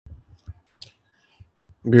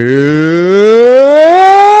Good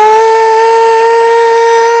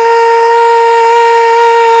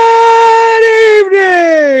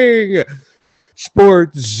evening,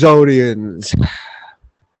 Sports Zodians.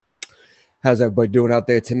 How's everybody doing out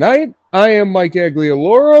there tonight? I am Mike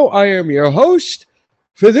Aglioloro. I am your host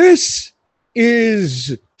for this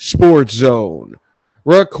is Sports Zone.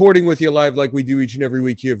 We're recording with you live like we do each and every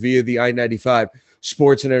week here via the I-95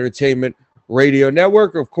 Sports and Entertainment Radio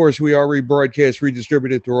Network. Of course, we are rebroadcast,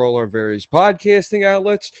 redistributed through all our various podcasting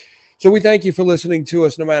outlets. So we thank you for listening to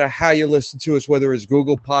us, no matter how you listen to us, whether it's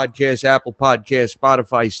Google Podcasts, Apple Podcasts,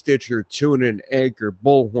 Spotify, Stitcher, TuneIn, Anchor,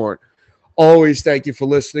 Bullhorn. Always thank you for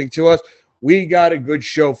listening to us. We got a good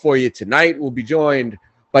show for you tonight. We'll be joined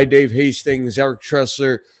by Dave Hastings, Eric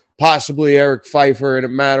Tressler, possibly Eric Pfeiffer in a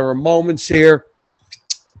matter of moments here.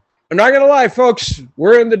 I'm not going to lie, folks.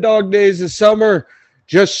 We're in the dog days of summer,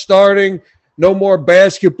 just starting. No more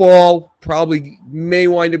basketball. Probably may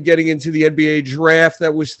wind up getting into the NBA draft.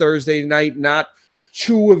 That was Thursday night. Not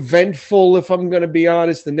too eventful, if I'm going to be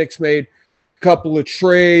honest. The Knicks made a couple of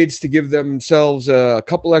trades to give themselves a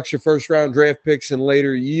couple extra first-round draft picks in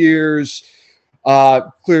later years.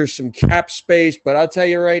 Clear some cap space. But I'll tell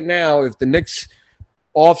you right now, if the Knicks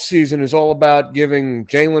offseason is all about giving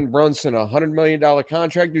Jalen Brunson a $100 million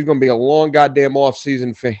contract, there's going to be a long goddamn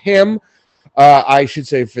offseason for him. I should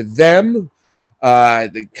say for them.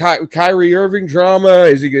 The Kyrie Irving drama,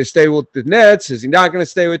 is he going to stay with the Nets? Is he not going to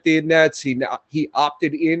stay with the Nets? He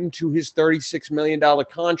opted into his $36 million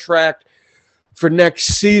contract for next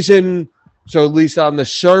season. So at least on the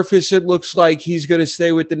surface, it looks like he's going to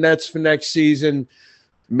stay with the Nets for next season.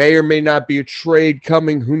 May or may not be a trade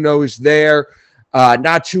coming. Who knows there?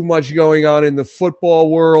 Not too much going on in the football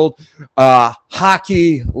world.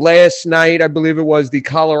 Hockey last night, I believe it was the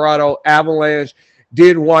Colorado Avalanche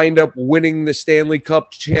did wind up winning the Stanley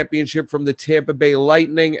Cup championship from the Tampa Bay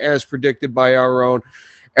Lightning, as predicted by our own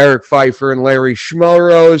Eric Pfeiffer and Larry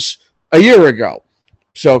Schmelrose a year ago.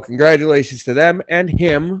 So congratulations to them and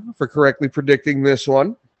him for correctly predicting this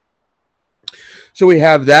one. So we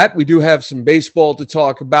have that. We do have some baseball to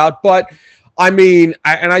talk about, but I mean,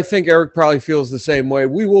 I think Eric probably feels the same way.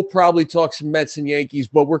 We will probably talk some Mets and Yankees,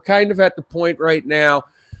 but we're kind of at the point right now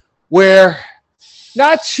where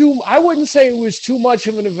I wouldn't say it was too much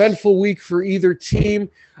of an eventful week for either team.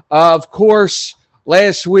 Of course,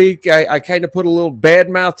 last week I kind of put a little bad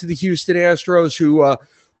mouth to the Houston Astros, who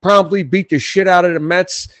promptly beat the shit out of the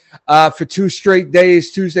Mets for 2 straight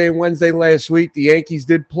days, Tuesday and Wednesday last week. The Yankees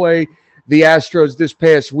did play the Astros this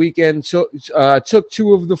past weekend, so took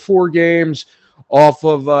 2 of the 4 games off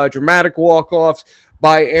of dramatic walk-offs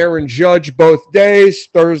by Aaron Judge both days,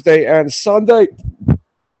 Thursday and Sunday.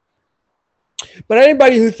 But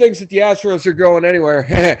anybody who thinks that the Astros are going anywhere,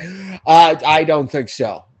 I don't think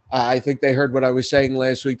so. I think they heard what I was saying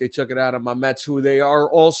last week. They took it out of my Mets, who they are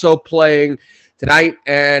also playing tonight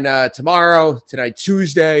and tomorrow, tonight,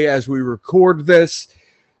 Tuesday, as we record this.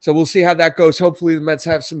 So we'll see how that goes. Hopefully the Mets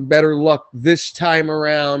have some better luck this time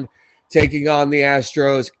around taking on the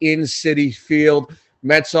Astros in Citi Field.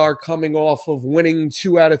 Mets are coming off of winning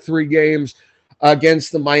 2 out of 3 games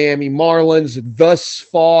against the Miami Marlins. Thus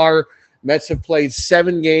far, Mets have played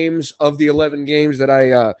 7 games of the 11 games that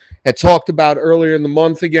I had talked about earlier in the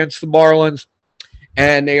month against the Marlins,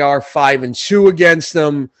 and they are 5-2 against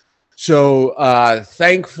them. So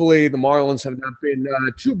thankfully, the Marlins have not been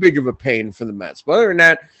too big of a pain for the Mets. But other than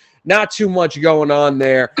that, not too much going on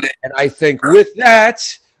there. And I think with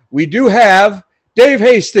that, we do have Dave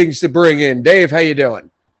Hastings to bring in. Dave, how you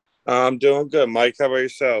doing? I'm doing good, Mike. How about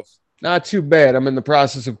yourself? Not too bad. I'm in the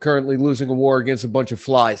process of currently losing a war against a bunch of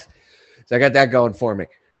flies. So I got that going for me.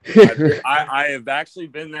 I have actually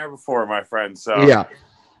been there before, my friend. So yeah,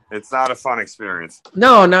 it's not a fun experience.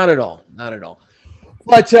 No, not at all. Not at all.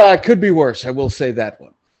 But could be worse. I will say that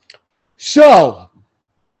one. So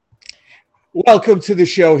welcome to the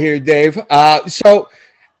show here, Dave. So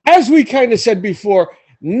as we kind of said before,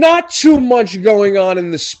 not too much going on in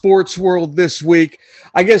the sports world this week.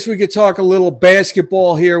 I guess we could talk a little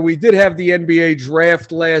basketball here. We did have the NBA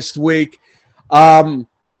draft last week.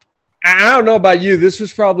 I don't know about you. This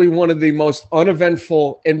was probably one of the most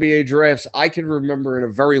uneventful NBA drafts I can remember in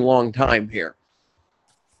a very long time here.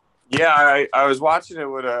 Yeah, I was watching it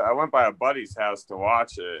I went by a buddy's house to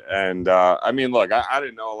watch it. And, I mean, look, I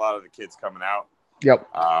didn't know a lot of the kids coming out. Yep.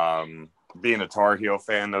 Being a Tar Heel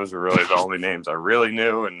fan, those were really the only names I really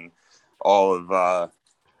knew. And all of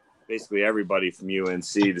basically everybody from UNC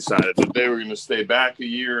decided that they were going to stay back a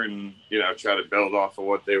year and, try to build off of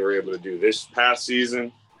what they were able to do this past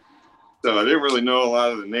season. So I didn't really know a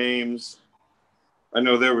lot of the names. I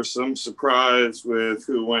know there was some surprise with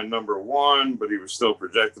who went number 1, but he was still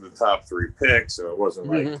projected the top 3 picks, so it wasn't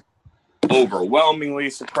like overwhelmingly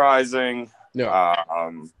surprising. No.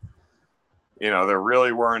 There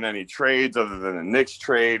really weren't any trades other than the Knicks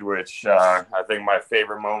trade, which I think my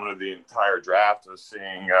favorite moment of the entire draft was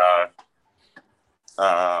seeing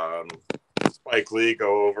Spike Lee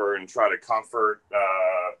go over and try to comfort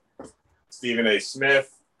Stephen A.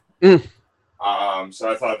 Smith. So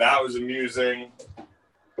I thought that was amusing.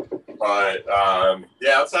 But,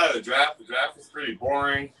 outside of the draft was pretty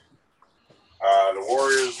boring. The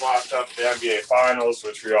Warriors locked up the NBA Finals,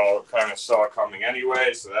 which we all kind of saw coming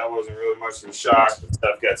anyway, so that wasn't really much of a shock. But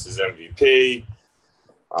Steph gets his MVP.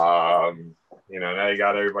 Now you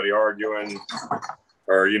got everybody arguing,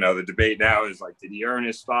 or the debate now is like, did he earn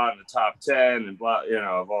his spot in the top 10 and blah,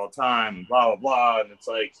 of all time, and blah blah blah, and it's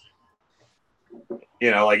like,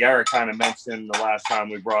 like Eric kind of mentioned the last time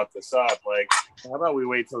we brought this up, like, how about we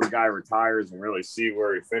wait till the guy retires and really see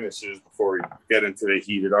where he finishes before we get into the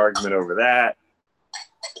heated argument over that?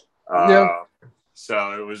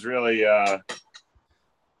 So it was really,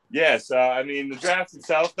 So, I mean, the draft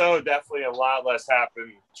itself, though, definitely a lot less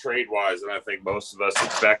happened trade-wise than I think most of us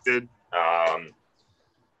expected.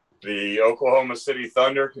 The Oklahoma City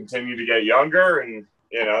Thunder continue to get younger, and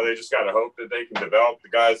they just got to hope that they can develop the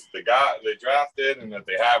guys that they drafted and that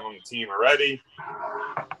they have on the team already.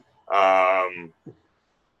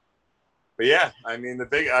 But yeah, I mean,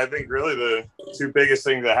 I think really the 2 biggest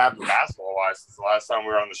things that happened basketball-wise since the last time we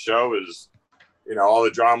were on the show is, all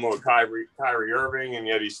the drama with Kyrie Irving, and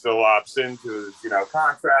yet he still opts into his,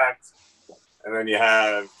 contract. And then you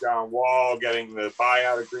have John Wall getting the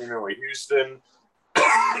buyout agreement with Houston.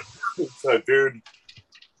 So, dude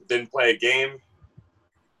didn't play a game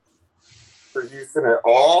for Houston at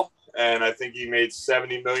all, and I think he made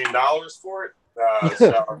 $70 million for it.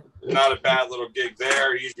 So not a bad little gig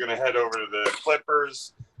there. He's going to head over to the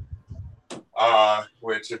Clippers,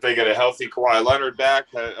 which, if they get a healthy Kawhi Leonard back,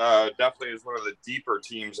 definitely is one of the deeper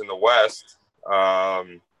teams in the West.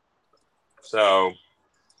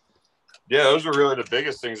 Those are really the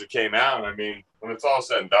biggest things that came out. I mean, when it's all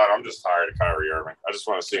said and done, I'm just tired of Kyrie Irving. I just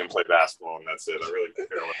want to see him play basketball, and that's it. I really don't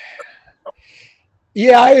care what.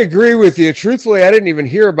 Yeah, I agree with you. Truthfully, I didn't even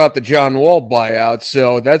hear about the John Wall buyout,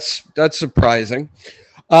 so that's surprising.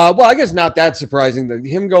 Well, I guess not that surprising. That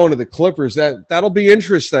him going to the Clippers, that'll be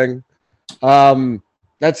interesting.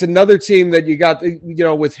 That's another team that you got,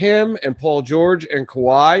 with him and Paul George and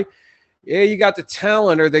Kawhi. Yeah, you got the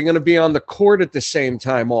talent. Are they going to be on the court at the same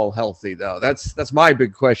time, all healthy, though? That's my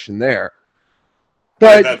big question there.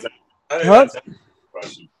 But I think that's a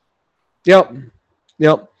question. Yep.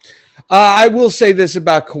 I will say this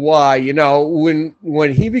about Kawhi.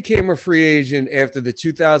 When he became a free agent after the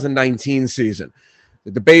 2019 season,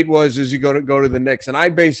 the debate was, is he going to go to the Knicks? And I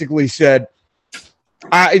basically said,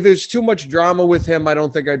 there's too much drama with him. I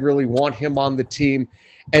don't think I'd really want him on the team.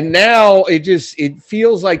 And now it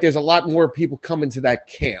feels like there's a lot more people coming to that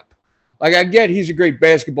camp. Like, I get he's a great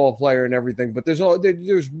basketball player and everything, but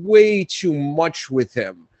there's way too much with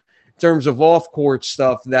him in terms of off-court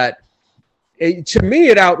stuff that, to me,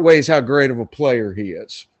 it outweighs how great of a player he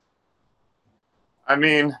is. I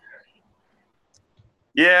mean,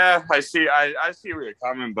 yeah, I see where you're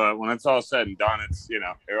coming, but when it's all said and done, it's, it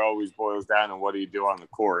always boils down to what do you do on the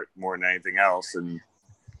court more than anything else. And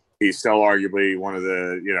he's still arguably one of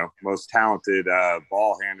the, most talented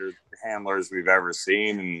ball handlers we've ever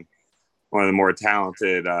seen, and one of the more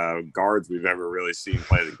talented guards we've ever really seen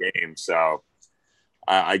play the game. So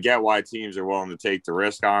I get why teams are willing to take the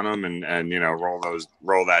risk on him and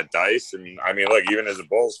roll that dice. And I mean, look, even as a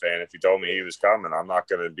Bulls fan, if you told me he was coming, I'm not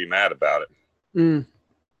going to be mad about it.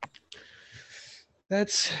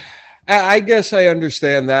 I guess I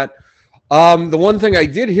understand that. The one thing I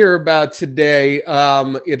did hear about today,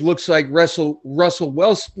 it looks like Russell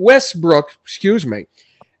Westbrook,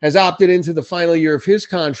 has opted into the final year of his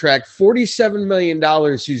contract. $47 million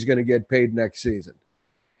he's going to get paid next season.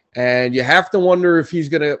 And you have to wonder if he's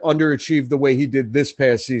going to underachieve the way he did this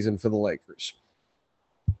past season for the Lakers.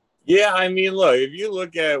 Yeah, I mean, look, if you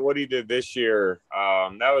look at what he did this year,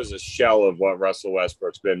 that was a shell of what Russell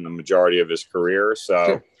Westbrook's been the majority of his career. So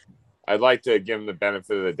sure. I'd like to give him the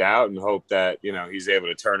benefit of the doubt and hope that, he's able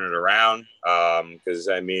to turn it around. Because,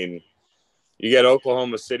 I mean, you get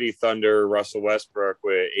Oklahoma City Thunder, Russell Westbrook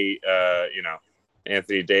with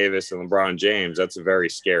Anthony Davis and LeBron James. That's a very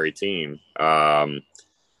scary team.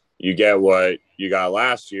 You get what you got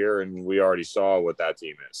last year, and we already saw what that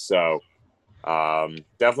team is. So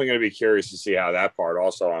definitely going to be curious to see how that part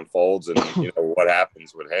also unfolds and, what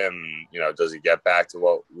happens with him. Does he get back to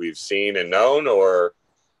what we've seen and known, or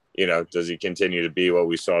does he continue to be what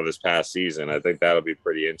we saw this past season? I think that'll be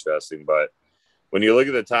pretty interesting. But when you look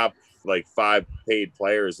at the top, 5 paid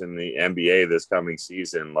players in the NBA this coming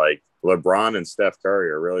season, LeBron and Steph Curry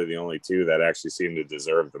are really the only 2 that actually seem to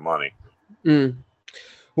deserve the money.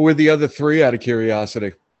 Who are the other 3 out of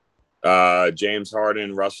curiosity? James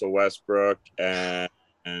Harden, Russell Westbrook, and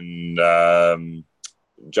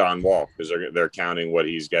John Wall, because they're counting what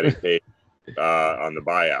he's getting paid on the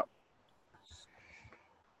buyout.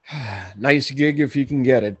 Nice gig if you can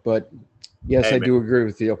get it, but yes, I do agree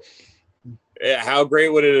with you. How great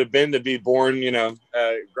would it have been to be born,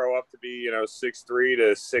 grow up to be, 6'3"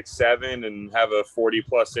 to 6'7" and have a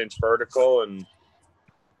 40+ inch vertical and,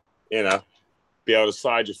 be able to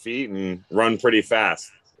slide your feet and run pretty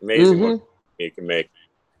fast. Amazing what he can make.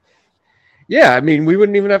 Yeah, I mean, we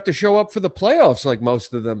wouldn't even have to show up for the playoffs like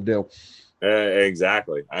most of them do.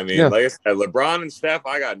 Exactly. I mean, like I said, LeBron and Steph,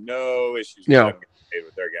 I got no issues with them getting paid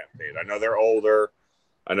what they're getting paid. I know they're older.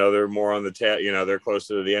 I know they're more on the they're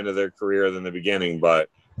closer to the end of their career than the beginning. But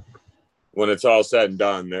when it's all said and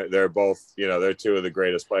done, they're both, they're 2 of the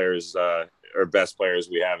greatest players or best players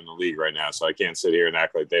we have in the league right now. So I can't sit here and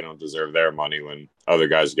act like they don't deserve their money when other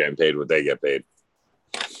guys are getting paid what they get paid.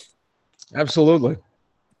 Absolutely.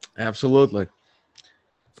 Just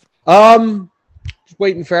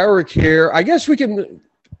waiting for Eric here. I guess we can,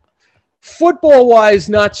 football-wise,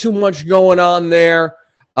 not too much going on there.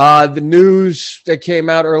 The news that came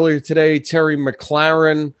out earlier today, Terry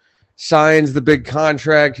McLaurin signs the big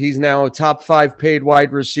contract. He's now a top 5 paid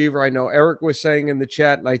wide receiver. I know Eric was saying in the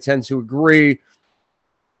chat, and I tend to agree.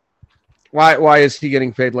 Why is he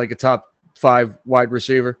getting paid like a top 5 wide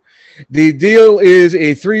receiver? The deal is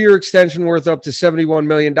a 3-year extension worth up to $71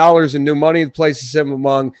 million in new money. It places him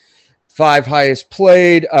among 5 highest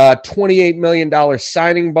played. $28 million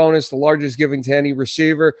signing bonus, the largest given to any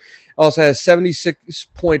receiver. Also has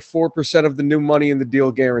 76.4% of the new money in the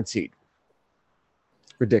deal guaranteed.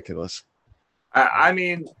 Ridiculous. I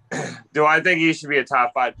mean, do I think he should be a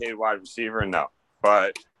top 5 paid wide receiver? No.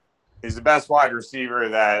 But he's the best wide receiver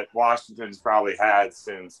that Washington's probably had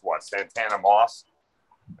since, Santana Moss?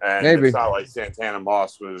 And maybe. It's not like Santana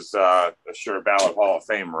Moss was a sure ballot Hall of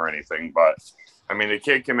Fame or anything. But, I mean, the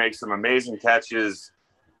kid can make some amazing catches.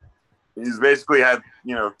 He's basically had,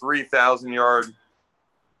 3,000-yard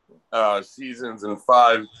seasons and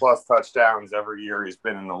 5+ touchdowns every year he's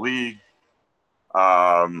been in the league.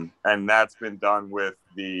 And that's been done with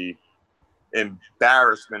the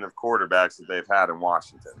embarrassment of quarterbacks that they've had in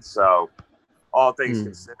Washington. So all things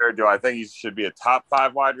considered, do I think he should be a top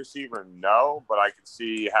 5 wide receiver? No, but I can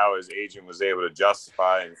see how his agent was able to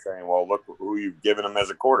justify and saying, well, look who you've given him as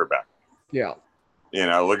a quarterback. Yeah.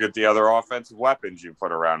 Look at the other offensive weapons you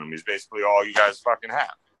put around him. He's basically all you guys fucking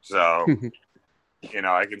have. So,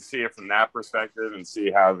 I can see it from that perspective and see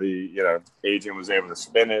how the, agent was able to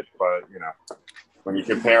spin it. But, when you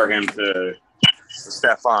compare him to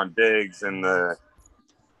Stephon Diggs and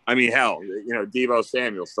Deebo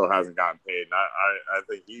Samuel still hasn't gotten paid. And I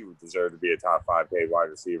think he would deserve to be a top 5 paid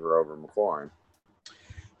wide receiver over McLaurin.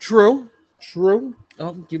 True.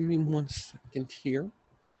 Give me 1 second here.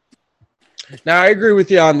 Now, I agree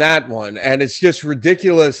with you on that one, and it's just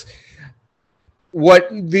ridiculous.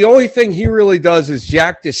 The only thing he really does is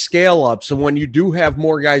jack the scale up. So when you do have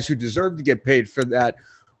more guys who deserve to get paid for that,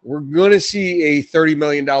 we're going to see a $30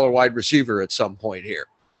 million wide receiver at some point here.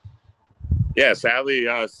 Yeah, sadly,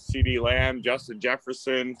 C.D. Lamb, Justin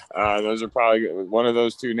Jefferson, those are probably one of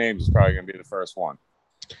those 2 names is probably going to be the first one.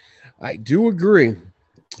 I do agree.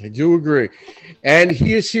 And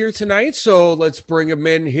he is here tonight, so let's bring him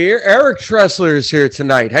in here. Eric Tressler is here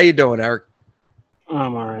tonight. How you doing, Eric?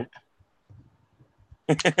 I'm all right.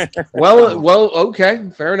 Well, okay,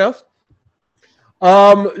 fair enough.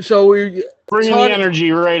 So we bringing the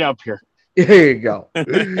energy right up here. There you go.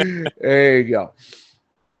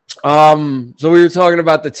 So we were talking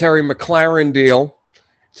about the Terry McLaurin deal.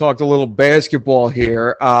 Talked a little basketball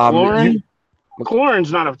here.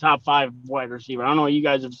 McLaurin's not a top 5 wide receiver. I don't know what you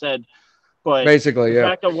guys have said, but basically, the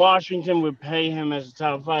fact that Washington would pay him as a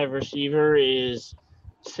top 5 receiver is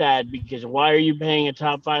sad, because why are you paying a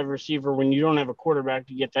top 5 receiver when you don't have a quarterback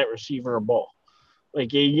to get that receiver a ball?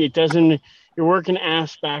 Like, it doesn't. You're working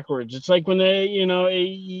ass backwards. It's like when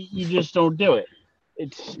you just don't do it.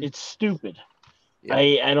 It's stupid. Yeah.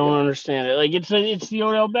 I don't understand it. Like, it's the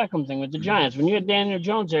Odell Beckham thing with the Giants. When you had Daniel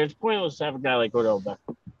Jones there, it's pointless to have a guy like Odell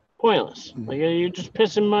Beckham. Pointless. Like, you're just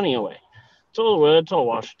pissing money away. That's all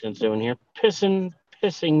Washington's doing here. Pissing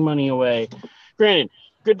money away. Granted,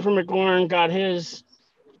 good for McLaurin, got his.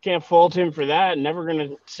 Can't fault him for that. Never going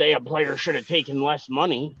to say a player should have taken less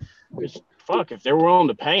money. Just fuck, if they're willing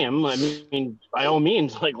to pay him, I mean, by all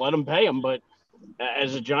means, like, let them pay him. But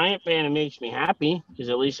as a Giant fan, it makes me happy because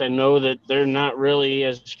at least I know that they're not really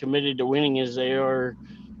as committed to winning as they are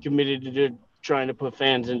committed to trying to put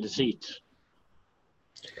fans into seats.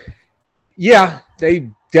 Yeah, they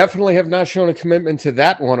definitely have not shown a commitment to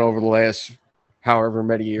that one over the last however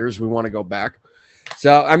many years we want to go back.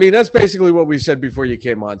 So, I mean, that's basically what we said before you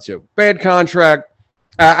came on, too. Bad contract.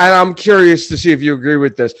 And I'm curious to see if you agree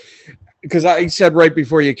with this, because I said right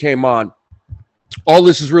before you came on, all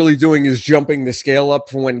this is really doing is jumping the scale up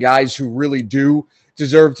for when guys who really do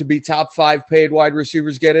deserve to be top 5 paid wide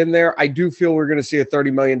receivers get in there. I do feel we're going to see a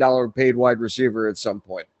 $30 million paid wide receiver at some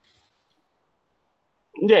point.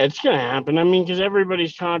 Yeah, it's going to happen. I mean, because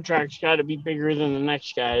everybody's contract's got to be bigger than the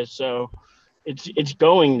next guy's. So it's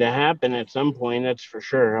going to happen at some point. That's for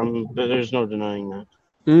sure. There's no denying that.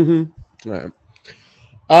 Mm-hmm. All right.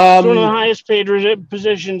 It's one of the highest paid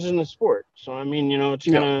positions in the sport. So, I mean, it's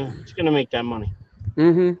gonna make that money.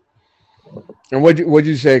 Mm-hmm. And what'd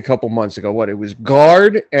you say a couple months ago? What, it was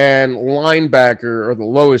guard and linebacker are the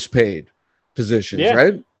lowest paid positions,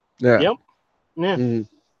 right? Yeah. Yep. Yeah.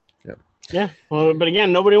 Mm-hmm. Yeah. Well, but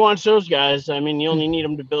again, nobody wants those guys. I mean, you only need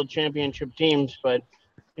them to build championship teams, but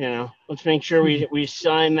let's make sure we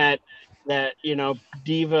sign that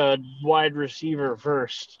diva wide receiver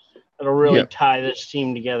first. That'll really tie this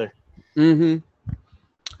team together. Mm-hmm.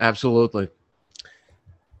 Absolutely.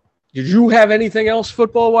 Did you have anything else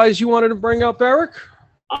football-wise you wanted to bring up, Eric?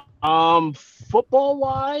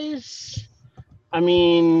 Football-wise, I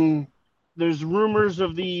mean, there's rumors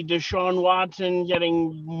of the Deshaun Watson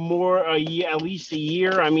getting at least a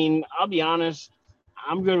year. I mean, I'll be honest,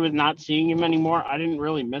 I'm good with not seeing him anymore. I didn't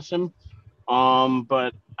really miss him.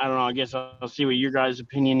 But I don't know. I guess I'll see what your guys'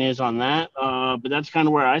 opinion is on that. But that's kind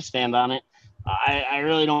of where I stand on it. I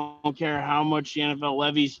really don't care how much the NFL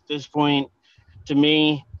levies at this point. To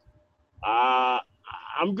me,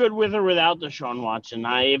 I'm good with or without Deshaun Watson.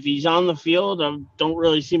 If he's on the field, I don't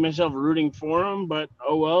really see myself rooting for him. But,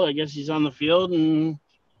 oh, well, I guess he's on the field. And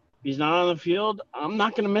if he's not on the field, I'm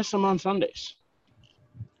not going to miss him on Sundays.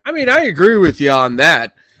 I mean, I agree with you on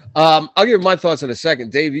that. I'll give my thoughts in a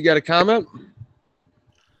second. Dave, you got a comment?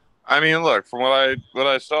 I mean, look, from what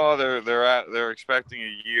I saw, they're expecting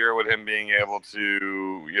a year with him being able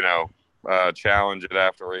to, challenge it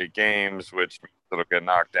after 8 games, which means it'll get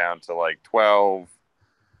knocked down to like 12,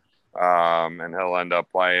 and he'll end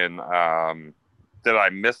up playing. Did I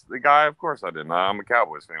miss the guy? Of course I didn't. I'm a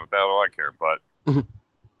Cowboys fan. What the hell do I care? But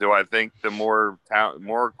do I think the more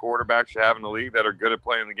quarterbacks you have in the league that are good at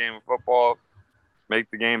playing the game of football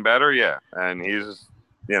make the game better? Yeah, and he's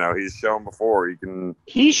shown before he can.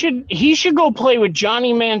 He should go play with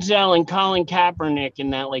Johnny Manziel and Colin Kaepernick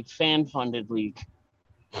in that like fan funded league.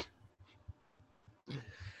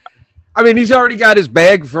 I mean, he's already got his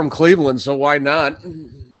bag from Cleveland, so why not?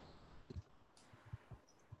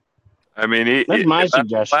 I mean, that's my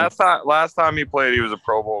suggestion. Last time he played, he was a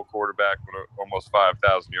Pro Bowl quarterback with almost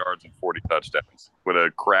 5,000 yards and 40 touchdowns with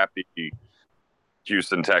a crappy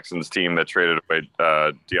Houston Texans team that traded away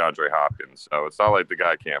DeAndre Hopkins. So it's not like the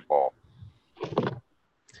guy can't ball.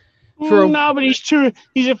 True. No, but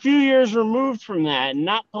he's a few years removed from that.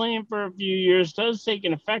 Not playing for a few years does take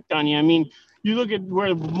an effect on you. I mean, you look at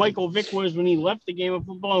where Michael Vick was when he left the game of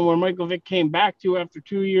football and where Michael Vick came back to after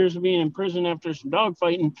 2 years of being in prison after some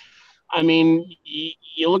dogfighting. I mean,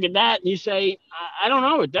 you look at that and you say, I don't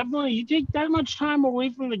know. Definitely, you take that much time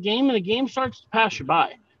away from the game and the game starts to pass you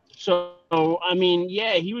by. So, I mean,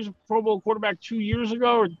 yeah, he was a Pro Bowl quarterback 2 years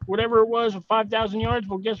ago or whatever it was with 5,000 yards.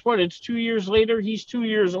 Well, guess what? It's 2 years later. He's 2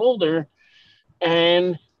 years older.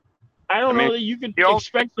 And I don't know that you could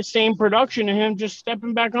expect the same production of him just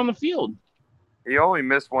stepping back on the field. He only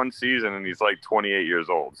missed one season, and he's like 28 years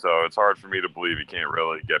old. So it's hard for me to believe he can't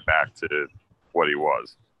really get back to what he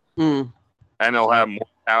was. Mm. And he'll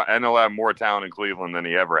have more talent in Cleveland than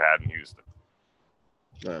he ever had in Houston.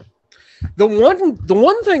 Yeah. The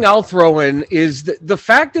one thing I'll throw in is the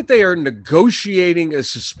fact that they are negotiating a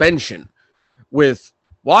suspension with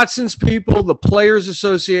Watson's people, the Players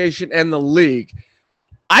Association, and the league.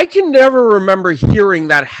 I can never remember hearing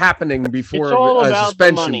that happening before. It's all about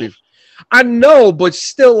suspension. The money. I know, but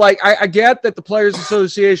still, like I get that the Players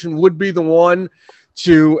Association would be the one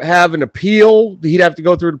to have an appeal. He'd have to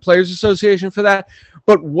go through the Players Association for that.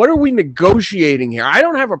 But what are we negotiating here? I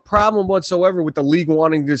don't have a problem whatsoever with the league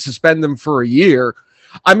wanting to suspend them for a year.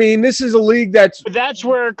 I mean, this is a league that's... But that's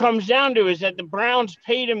where it comes down to, is that the Browns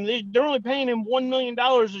paid him. They're only paying him $1 million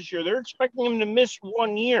this year. They're expecting him to miss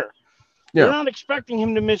 1 year. Yeah. They're not expecting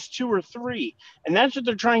him to miss 2 or 3. And that's what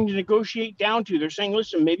they're trying to negotiate down to. They're saying,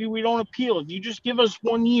 listen, maybe we don't appeal. If you just give us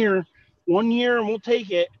 1 year, 1 year and we'll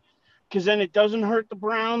take it, because then it doesn't hurt the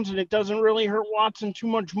Browns and it doesn't really hurt Watson too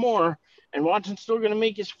much more. And Watson's still going to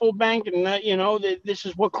make his full bank, and this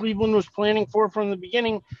is what Cleveland was planning for from the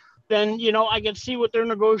beginning. Then I can see what they're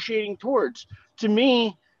negotiating towards. To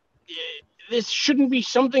me, this shouldn't be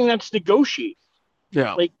something that's negotiated.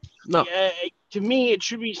 Yeah. Like, no. To me, it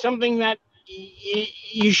should be something that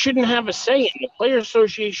you shouldn't have a say in. The Player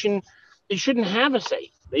Association, they shouldn't have a say.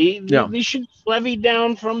 They should levy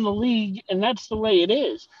down from the league, and that's the way it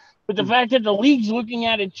is. But the fact that the league's looking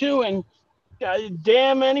at it too, and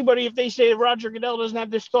damn anybody if they say Roger Goodell doesn't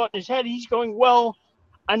have this thought in his head, he's going, well,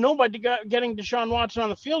 I know by getting Deshaun Watson on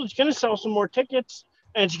the field, it's going to sell some more tickets,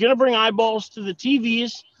 and it's going to bring eyeballs to the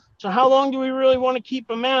TVs. So how long do we really want to keep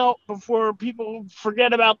him out before people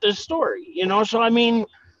forget about this story? So I mean,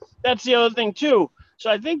 that's the other thing too.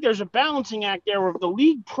 So I think there's a balancing act there where the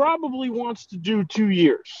league probably wants to do 2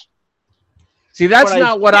 years. See, that's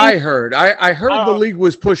not what I heard. I heard the league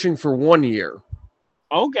was pushing for 1 year.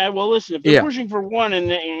 Okay, well, listen, if they're pushing for one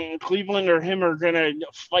and Cleveland or him are going to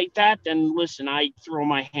fight that, then listen, I throw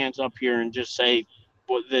my hands up here and just say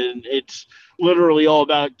it's literally all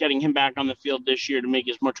about getting him back on the field this year to make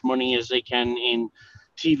as much money as they can in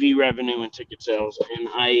TV revenue and ticket sales. And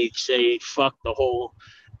I say fuck the whole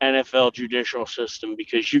NFL judicial system,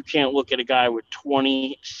 because you can't look at a guy with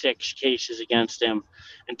 26 cases against him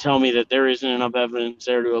and tell me that there isn't enough evidence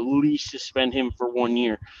there to at least suspend him for 1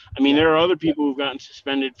 year. I mean, there are other people who've gotten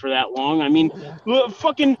suspended for that long. I mean,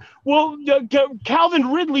 Calvin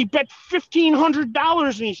Ridley bet $1,500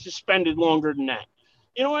 and he's suspended longer than that.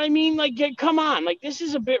 You know what I mean? Like, come on. Like, this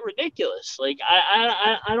is a bit ridiculous. Like,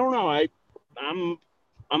 I don't know.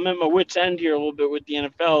 I'm at my wit's end here a little bit with the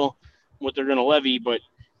NFL, what they're going to levy, but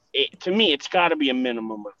to me, it's got to be a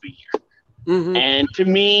minimum of a year. Mm-hmm. And to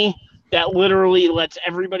me, that literally lets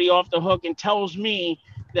everybody off the hook and tells me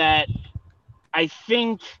that I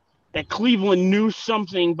think that Cleveland knew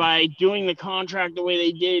something by doing the contract the way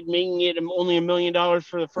they did, making it only $1 million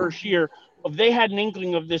for the first year. If they had an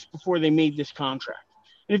inkling of this before they made this contract.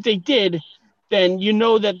 And if they did, then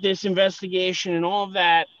that this investigation and all of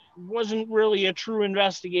that wasn't really a true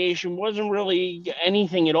investigation, wasn't really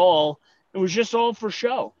anything at all. It was just all for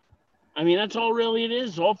show. I mean, that's all really it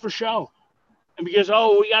is, all for show. And because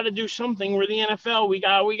we got to do something. We're the NFL. We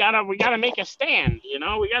got to make a stand.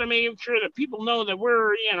 We got to make sure that people know that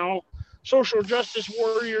we're social justice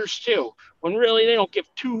warriors too. When really they don't give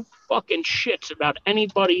two fucking shits about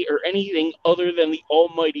anybody or anything other than the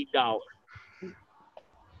almighty dollar.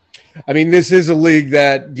 I mean, this is a league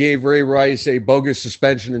that gave Ray Rice a bogus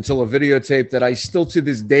suspension until a videotape that I still to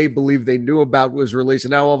this day believe they knew about was released.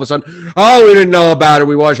 And now all of a sudden, we didn't know about it.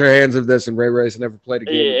 We wash our hands of this, and Ray Rice never played a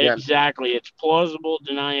game again. Exactly. It's plausible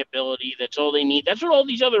deniability. That's all they need. That's what all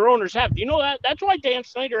these other owners have. You know that? That's why Dan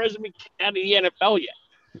Snyder hasn't been kicked out of the NFL yet.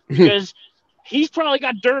 Because he's probably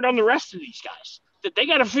got dirt on the rest of these guys that they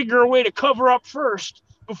got to figure a way to cover up first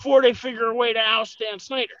before they figure a way to oust Dan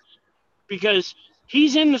Snyder. Because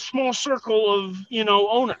he's in the small circle of,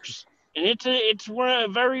 owners. And it's a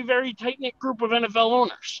very, very tight-knit group of NFL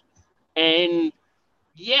owners. And,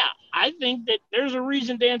 I think that there's a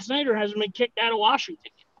reason Dan Snyder hasn't been kicked out of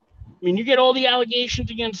Washington. I mean, you get all the allegations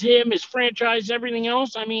against him, his franchise, everything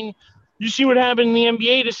else. I mean, you see what happened in the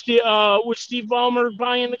NBA with Steve Ballmer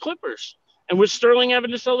buying the Clippers and with Sterling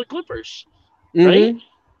having to sell the Clippers, right?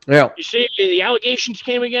 Yeah. You see the allegations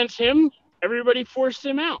came against him. Everybody forced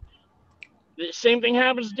him out. The same thing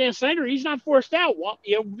happens to Dan Snyder. He's not forced out. Well,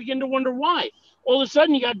 you begin to wonder why. All of a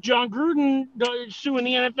sudden, you got John Gruden suing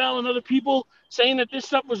the NFL and other people saying that this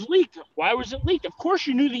stuff was leaked. Why was it leaked? Of course,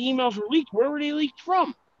 you knew the emails were leaked. Where were they leaked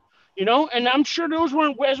from? And I'm sure those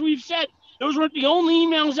weren't, as we've said, those weren't the only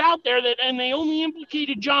emails out there and they only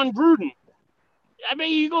implicated John Gruden. I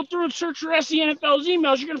mean, you go through and search the rest of the NFL's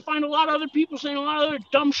emails, you're going to find a lot of other people saying a lot of other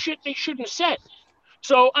dumb shit they shouldn't have said.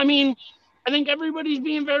 So, I mean, I think everybody's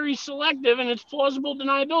being very selective, and it's plausible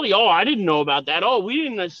deniability. Oh, I didn't know about that. Oh, we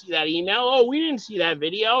didn't see that email. Oh, we didn't see that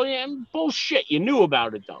video. Yeah, bullshit. You knew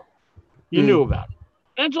about it, though. You knew about it.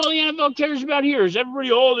 That's all the NFL cares about here is everybody,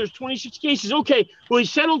 there's 26 cases. Okay, well, he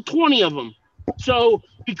settled 20 of them. So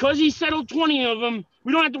because he settled 20 of them,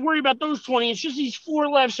 we don't have to worry about those 20. It's just these 4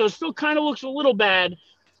 left, so it still kind of looks a little bad,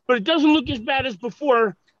 but it doesn't look as bad as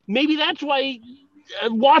before. Maybe that's why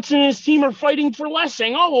Watson and his team are fighting for less,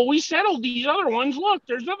 saying, we settled these other ones. Look,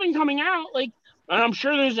 there's nothing coming out. Like, I'm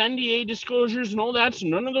sure there's NDA disclosures and all that, so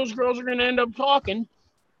none of those girls are going to end up talking.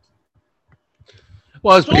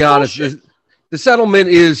 Well, let's be honest. The settlement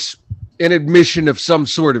is an admission of some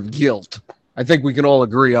sort of guilt. I think we can all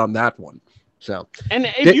agree on that one. So, and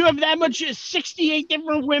if you have that much, 68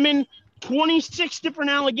 different women 26 different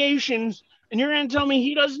allegations, and you're going to tell me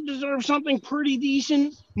he doesn't deserve something pretty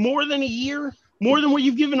decent, more than a year, more than what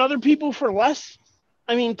you've given other people for less?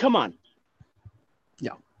 I mean, come on.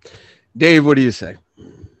 Yeah. Dave, what do you say?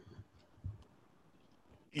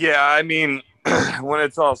 Yeah, I mean, when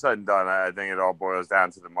it's all said and done, I think it all boils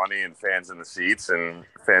down to the money and fans in the seats, and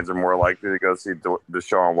fans are more likely to go see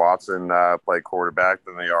Deshaun Watson play quarterback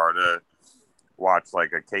than they are to watch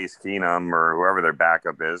like a Case Keenum or whoever their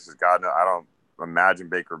backup is. God, I don't imagine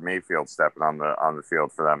Baker Mayfield stepping on the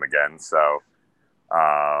field for them again. So,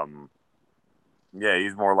 yeah,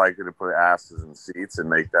 he's more likely to put asses in seats and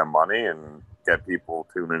make them money and get people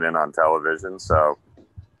tuning in on television. So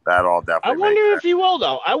that all definitely. I wonder if he will,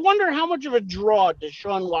 though. I wonder how much of a draw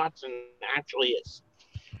Deshaun Watson actually is.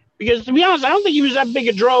 Because to be honest, I don't think he was that big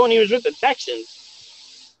a draw when he was with the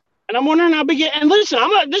Texans. And I'm wondering how big. And listen,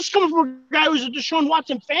 this comes from a guy who's a Deshaun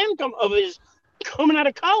Watson fan of his coming out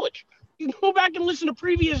of college. You can go back and listen to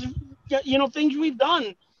previous, things we've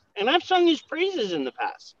done, and I've sung his praises in the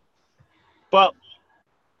past. But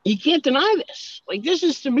you can't deny this. Like, this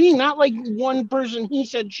is, to me, not like one person, he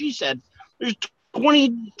said, she said. There's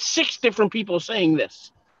 26 different people saying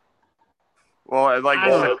this. Well, like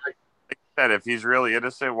you said, if he's really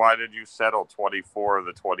innocent, why did you settle 24 of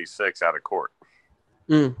the 26 out of court?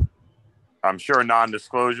 I'm sure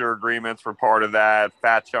non-disclosure agreements were part of that.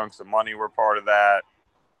 Fat chunks of money were part of that.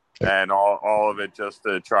 And all of it just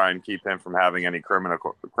to try and keep him from having any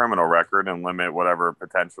criminal record and limit whatever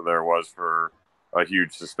potential there was for a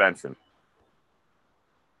huge suspension.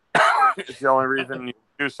 It's the only reason you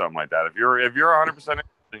do something like that. If you're 100% innocent,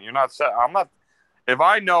 you're not set. I'm not. If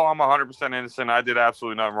I know I'm 100% innocent, I did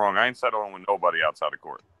absolutely nothing wrong. I ain't settling with nobody outside of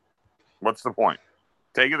court. What's the point?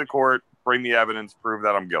 Take it to court, bring the evidence, prove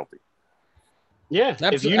that I'm guilty. Yeah,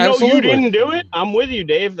 if you know you didn't do it, I'm with you,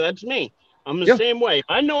 Dave. That's me. I'm the same way. If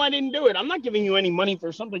I know I didn't do it, I'm not giving you any money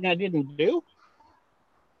for something I didn't do.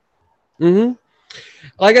 Mm-hmm.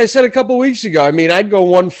 Like I said a couple weeks ago, I mean, I'd go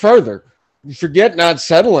one further. Forget not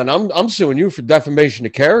settling. I'm suing you for defamation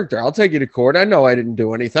of character. I'll take you to court. I know I didn't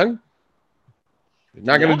do anything. You're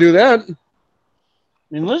not going to do that.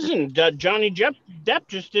 And listen, Johnny Depp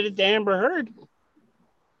just did it to Amber Heard.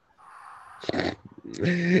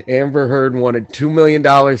 Amber Heard wanted $2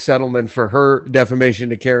 million settlement for her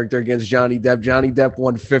defamation of character against Johnny Depp. Johnny Depp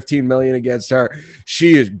won $15 million against her.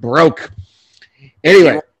 She is broke.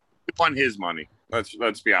 Anyway, he won his money.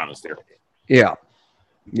 Let's be honest here. Yeah.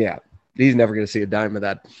 He's never going to see a dime of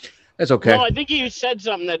that. That's okay. Well, I think he said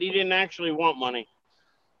something that he didn't actually want money.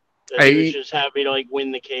 That he was just happy to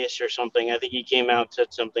win the case or something. I think he came out and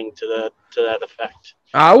said something to that effect.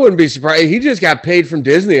 I wouldn't be surprised. He just got paid from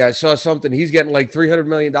Disney. I saw something. He's getting like $300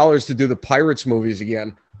 million to do the Pirates movies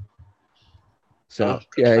again. So,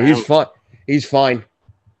 he's fine. He's fine.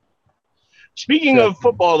 Speaking of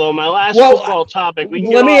football, though, my last football topic.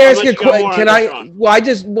 Let me ask you a question.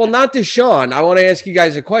 Not Deshaun. I want to ask you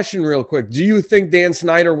guys a question real quick. Do you think Dan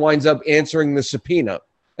Snyder winds up answering the subpoena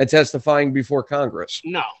and testifying before Congress?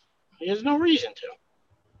 No. He has no reason to.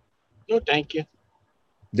 No, thank you.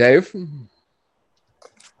 Dave?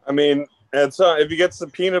 I mean, if he gets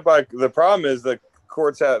subpoenaed by the problem is the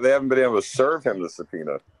courts they haven't been able to serve him the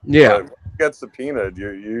subpoena. Yeah. If you get subpoenaed,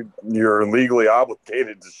 you're legally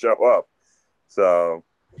obligated to show up. So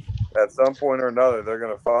at some point or another, they're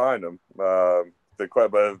going to find him. But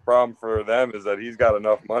the problem for them is that he's got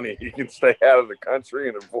enough money he can stay out of the country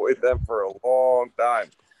and avoid them for a long time.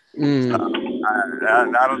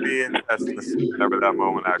 That'll be interesting to see whenever that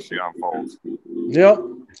moment actually unfolds. Yep.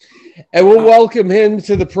 And we'll welcome him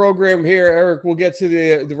to the program here. Eric, we'll get to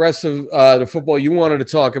the rest of the football you wanted to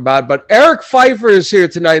talk about. But Eric Pfeiffer is here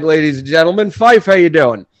tonight, ladies and gentlemen. Fife, how you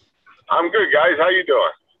doing? I'm good, guys. How you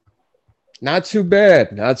doing? Not too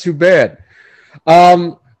bad. Not too bad.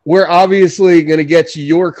 We're obviously going to get to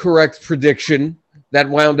your correct prediction that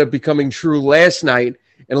wound up becoming true last night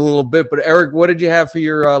in a little bit. But, Eric, what did you have for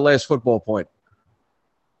your last football point?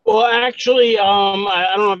 Well, actually,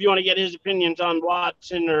 I don't know if you want to get his opinions on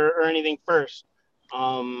Watson or anything first.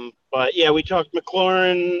 But, yeah, we talked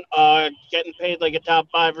McLaurin getting paid like a top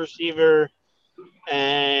 5 receiver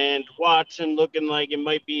and Watson looking like it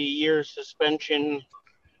might be a year suspension.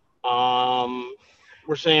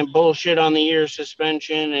 We're saying bullshit on the year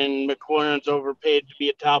suspension, and McLaurin's overpaid to be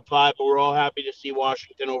a top 5, but we're all happy to see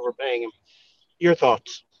Washington overpaying him. Your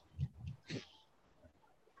thoughts?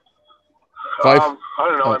 I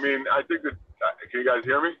don't know. I mean, I think that – can you guys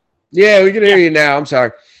hear me? Yeah, we can hear you now. I'm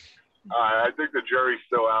sorry. I think the jury's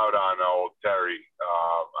still out on old Terry.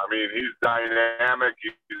 I mean, he's dynamic.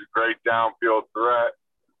 He's a great downfield threat.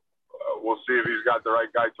 we'll see if he's got the right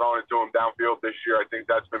guy throwing it to him downfield this year. I think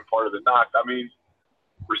that's been part of the knock. I mean,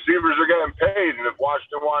 receivers are getting paid, and if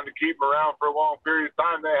Washington wanted to keep him around for a long period of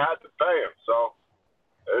time, they had to pay him. So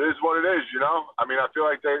it is what it is, you know? I mean, I feel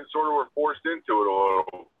like they sort of were forced into it a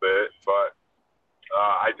little bit, but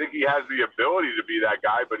I think he has the ability to be that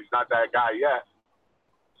guy, but he's not that guy yet.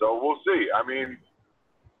 So we'll see. I mean,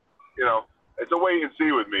 you know, it's a wait and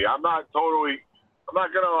see with me. I'm not going to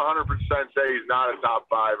 100% say he's not a top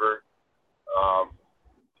fiver.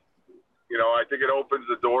 You know, I think it opens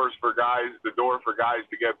the door for guys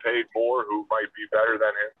to get paid more who might be better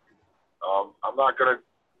than him. I'm not going to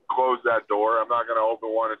close that door. I'm not going to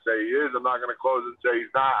open one and say he is. I'm not going to close it and say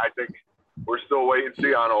he's not. I think we're still waiting to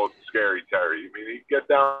see on old Scary Terry. I mean, he can get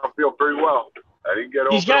downfield pretty well.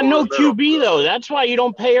 He's got no QB, though. That's why you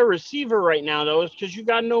don't pay a receiver right now, though, is because you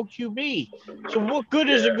got no QB. So what good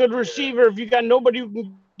is a good receiver if you got nobody who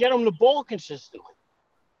can get him the ball consistently?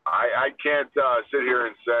 I can't sit here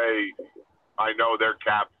and say I know their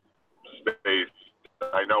cap space.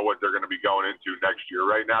 I know what they're going to be going into next year.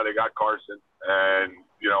 Right now they got Carson, and,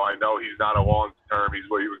 you know, I know he's not a long-term. He's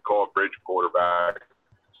what you would call a bridge quarterback.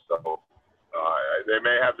 So they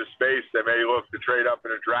may have the space. They may look to trade up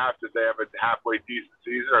in a draft if they have a halfway decent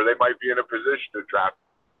season, or they might be in a position to draft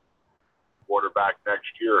quarterback next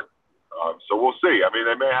year. So we'll see. I mean,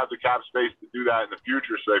 they may have the cap space to do that in the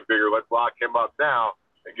future, so they figure let's lock him up now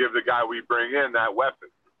and give the guy we bring in that weapon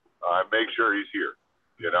and make sure he's here.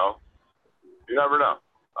 You know? You never know.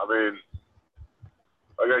 I mean,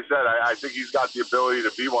 like I said, I think he's got the ability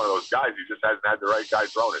to be one of those guys. He just hasn't had the right guy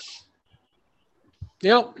throwing it.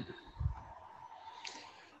 Yep.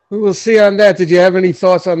 We will see on that. Did you have any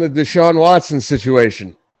thoughts on the Deshaun Watson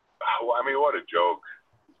situation? Well, I mean, what a joke.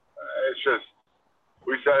 It's just,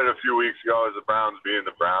 we said it a few weeks ago as the Browns being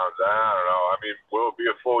the Browns. I don't know. I mean, will it be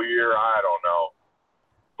a full year? I don't know.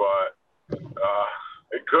 But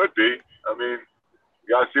it could be. I mean, you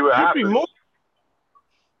got to see what happens.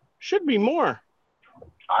 Should be more.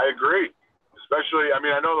 I agree. Especially, I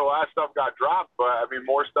mean, I know the last stuff got dropped, but, I mean,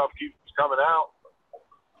 more stuff keeps coming out.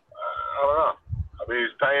 I don't know. I mean,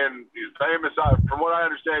 he's paying massage. From what I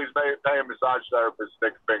understand, he's paying massage therapists to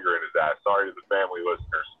stick a finger in his ass. Sorry to the family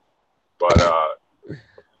listeners, but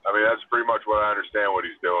I mean, that's pretty much what I understand what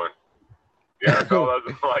he's doing. The NFL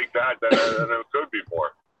doesn't like that, then it could be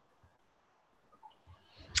more.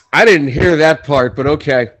 I didn't hear that part, but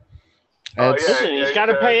okay. Listen, he's got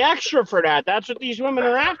to pay extra for that. That's what these women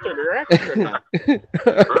are after. They're extra now. Right.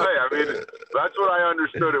 I mean, that's what I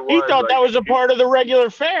understood it was. He thought that was a part of the regular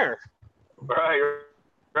fare. Right.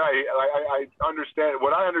 I understand.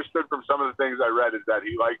 What I understood from some of the things I read is that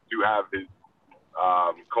he liked to have his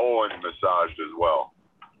colon massaged as well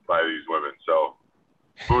by these women. So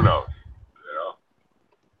who knows? You know.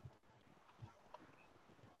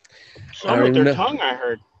 Some with their tongue, I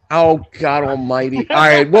heard. Oh, God almighty. All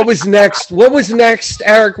right, what was next?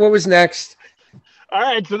 Eric, what was next? All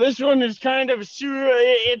right, so this one is kind of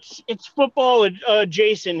it's football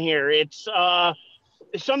adjacent here. It's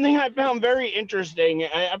something I found very interesting.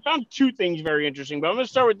 I found two things very interesting, but I'm going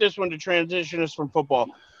to start with this one to transition us from football.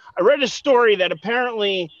 I read a story that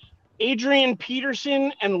apparently Adrian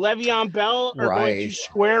Peterson and Le'Veon Bell are going to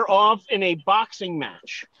square off in a boxing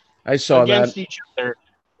match. I saw against each other.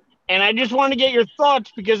 And I just want to get your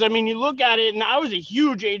thoughts because, I mean, you look at it, and I was a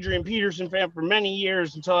huge Adrian Peterson fan for many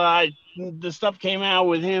years until the stuff came out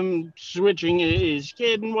with him switching his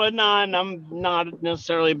kid and whatnot, and I'm not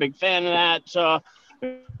necessarily a big fan of that. So,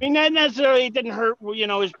 I mean, that necessarily didn't hurt, you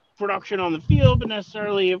know, his production on the field, but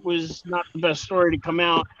necessarily it was not the best story to come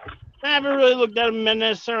out. I haven't really looked at him in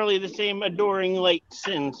necessarily the same adoring light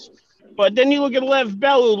since. But then you look at Lev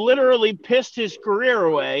Bell, who literally pissed his career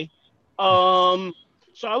away.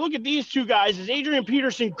 So I look at these two guys as Adrian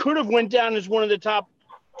Peterson could have went down as one of the top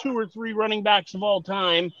 2 or 3 running backs of all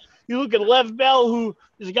time. You look at Lev Bell, who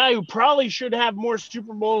is a guy who probably should have more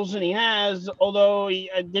Super Bowls than he has, although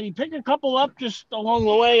did he pick a couple up just along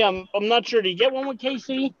the way? I'm not sure. Did he get one with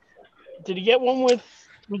KC? Did he get one was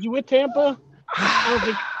he with Tampa?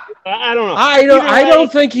 I don't know. I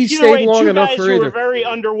don't think he stayed long enough for either. Who were very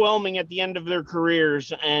underwhelming at the end of their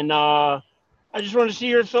careers, and I just want to see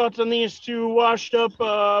your thoughts on these two washed-up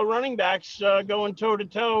running backs going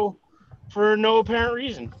toe-to-toe for no apparent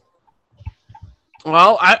reason.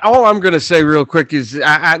 Well, all I'm going to say real quick is,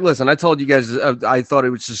 listen, I told you guys I thought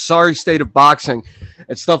it was a sorry state of boxing,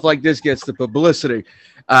 and stuff like this gets the publicity.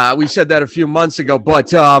 We said that a few months ago,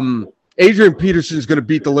 but Adrian Peterson is going to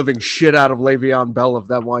beat the living shit out of Le'Veon Bell if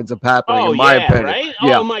that winds up happening, in my opinion. Right?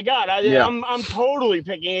 Yeah. Oh, my God. I'm totally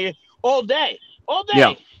picking it all day.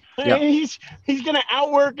 Yeah. Yeah. He's going to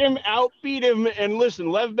outwork him, outbeat him. And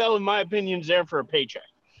listen, Lev Bell, in my opinion, is there for a paycheck.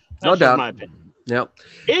 No That's doubt. my opinion. Yep.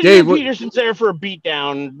 Adrian Peterson's there for a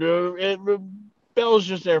beatdown. Bell's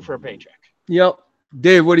just there for a paycheck. Yep.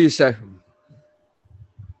 Dave, what do you say?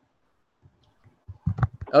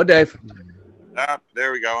 Oh, Dave. Ah,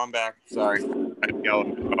 there we go. I'm back. Sorry. I yelled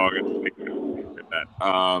at the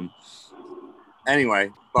dog. Anyway,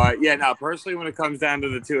 but yeah, now personally, when it comes down to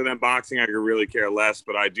the two of them boxing, I could really care less.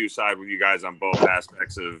 But I do side with you guys on both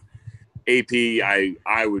aspects of AP.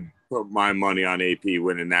 I would put my money on AP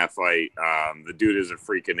winning that fight. The dude is a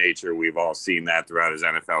freak of nature. We've all seen that throughout his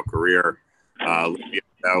NFL career.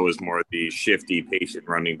 That was more the shifty, patient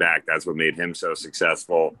running back. That's what made him so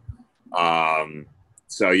successful.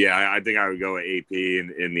 So, yeah, I think I would go with AP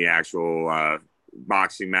in the actual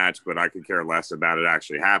boxing match, but I could care less about it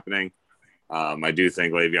actually happening. I do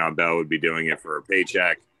think Le'Veon Bell would be doing it for a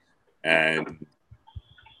paycheck. And,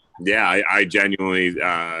 yeah, I genuinely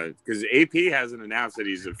because AP hasn't announced that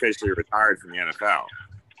he's officially retired from the NFL.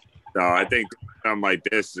 So I think something like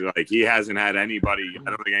this, like he hasn't had anybody, I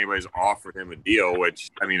don't think anybody's offered him a deal,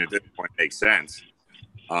 which, I mean, at this point makes sense.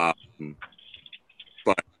 But,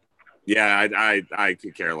 yeah, I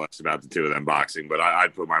could care less about the two of them boxing, but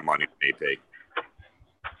I'd put my money on AP.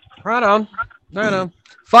 Right on.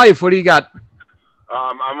 Fife, what do you got?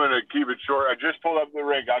 I'm going to keep it short. I just pulled up the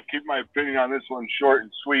rig. I'll keep my opinion on this one short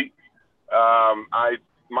and sweet.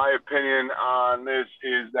 My opinion on this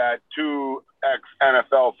is that two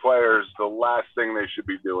ex-NFL players, the last thing they should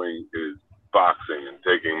be doing is boxing and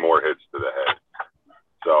taking more hits to the head.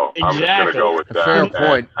 So I'm just going to go with that. Fair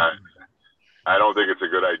point. I don't think it's a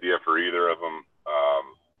good idea for either of them,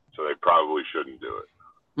 so they probably shouldn't do it.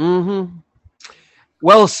 Mm-hmm.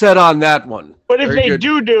 Well said on that one. But if they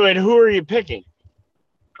do it, who are you picking?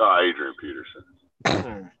 Adrian Peterson.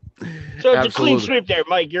 So it's a clean sweep there,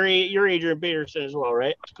 Mike. You're Adrian Peterson as well,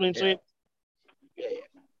 right? It's a clean sweep. Yeah.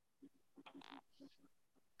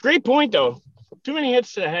 Great point, though. Too many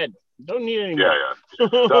hits to the head. Don't need any more.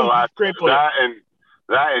 Yeah. Great point. That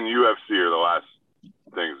and UFC are the last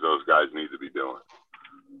things those guys need to be doing.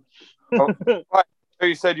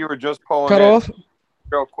 You said you were just pulling cut off.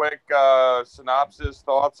 Real quick synopsis,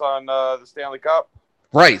 thoughts on the Stanley Cup?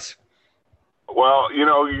 Right. Well, you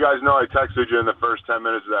guys know I texted you in the first 10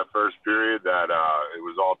 minutes of that first period that it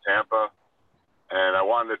was all Tampa. And I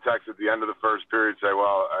wanted to text at the end of the first period say,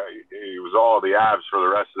 well, it was all the Avs for the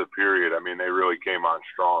rest of the period. I mean, they really came on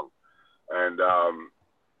strong. And,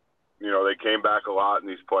 they came back a lot in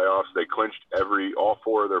these playoffs. They clinched all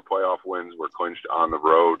four of their playoff wins were clinched on the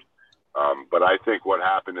road. But I think what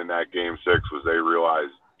happened in that Game 6 was they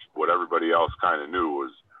realized what everybody else kind of knew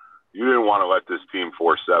was you didn't want to let this team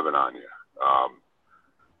 4-7 on you.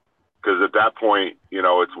 Because at that point,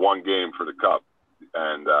 it's one game for the Cup.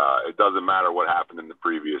 And it doesn't matter what happened in the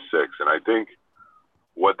previous 6. And I think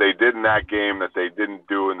what they did in that game that they didn't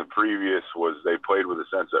do in the previous was they played with a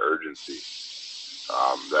sense of urgency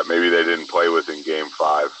that maybe they didn't play with in Game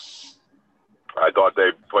 5. I thought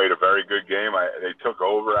they played a very good game. They took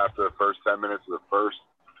over after the first 10 minutes of the first.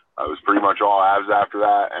 It was pretty much all Avs after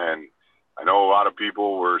that. And I know a lot of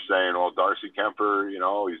people were saying, well, Darcy Kemper, he's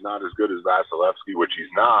not as good as Vasilevsky, which he's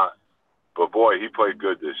not. But, boy, he played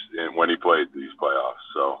good when he played these playoffs.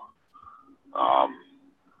 So,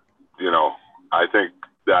 I think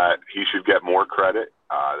that he should get more credit.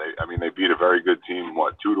 They beat a very good team,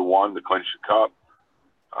 2-1 to clinch the Cup.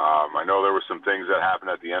 I know there were some things that happened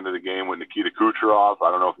at the end of the game with Nikita Kucherov. I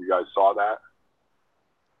don't know if you guys saw that.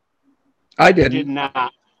 I didn't. I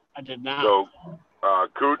did not. So,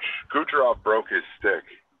 Kucherov broke his stick,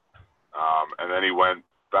 and then he went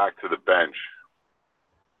back to the bench.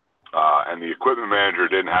 And the equipment manager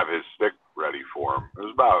didn't have his stick ready for him. It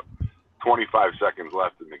was about 25 seconds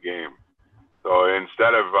left in the game. So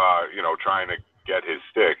instead of, trying to get his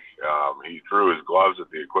stick, he threw his gloves at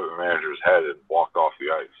the equipment manager's head and walked off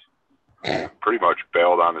the ice. Pretty much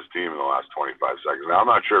bailed on his team in the last 25 seconds. Now, I'm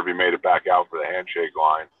not sure if he made it back out for the handshake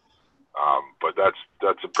line, but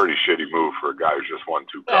that's a pretty shitty move for a guy who's just won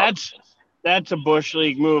 2 cups. That's a Bush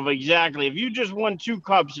League move, exactly. If you just won 2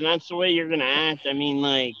 cups and that's the way you're going to act, I mean,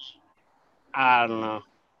 I don't know.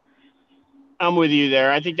 I'm with you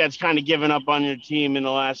there. I think that's kind of giving up on your team in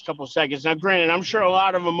the last couple of seconds. Now, granted, I'm sure a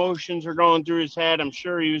lot of emotions are going through his head. I'm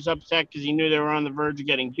sure he was upset because he knew they were on the verge of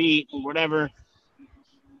getting beat and whatever.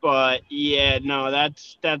 But, yeah, no,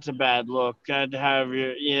 that's a bad look.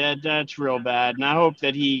 That's real bad. And I hope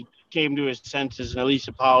that he came to his senses and at least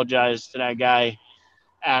apologized to that guy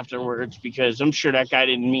afterwards, because I'm sure that guy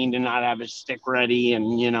didn't mean to not have his stick ready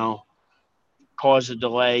and, cause a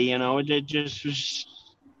delay. It just was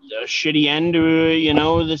a shitty end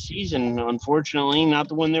to, the season, unfortunately. Not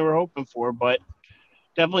the one they were hoping for, but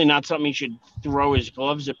definitely not something he should throw his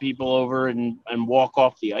gloves at people over and walk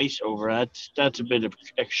off the ice over. That's a bit of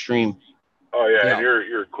extreme. Oh, yeah, Yeah. and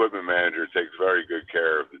your equipment manager takes very good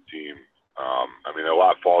care of the team. A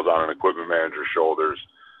lot falls on an equipment manager's shoulders.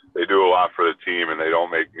 They do a lot for the team, and they don't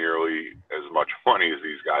make nearly as much money as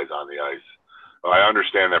these guys on the ice. I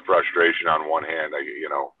understand that frustration on one hand.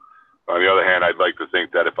 On the other hand, I'd like to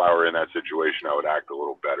think that if I were in that situation, I would act a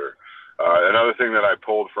little better. Another thing that I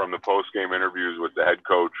pulled from the post-game interviews with the head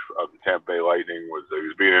coach of the Tampa Bay Lightning was he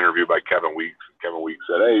was being interviewed by Kevin Weeks. Kevin Weeks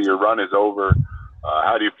said, "Hey, your run is over.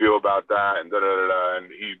 How do you feel about that?" And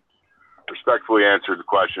and he respectfully answered the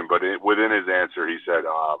question, but within his answer, he said,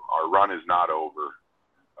 "Our run is not over.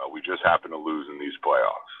 We just happen to lose in these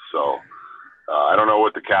playoffs." So I don't know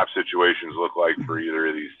what the cap situations look like for either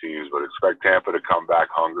of these teams, but expect Tampa to come back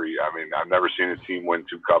hungry. I've never seen a team win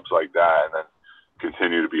 2 cups like that and then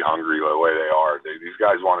continue to be hungry the way they are. These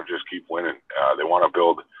guys want to just keep winning. They want to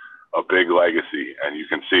build a big legacy, and you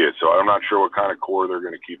can see it. So I'm not sure what kind of core they're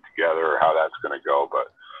going to keep together or how that's going to go,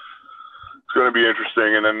 but it's going to be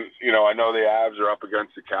interesting. And then, I know the Avs are up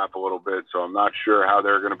against the cap a little bit, so I'm not sure how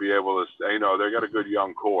they're going to be able to stay. They got a good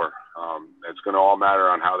young core. It's going to all matter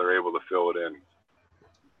on how they're able to fill it in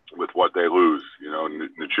with what they lose.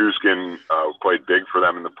 Nichushkin played big for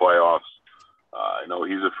them in the playoffs. I know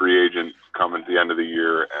he's a free agent coming at the end of the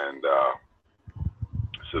year, and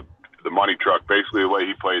so the money truck, basically the way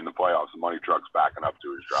he played in the playoffs, the money truck's backing up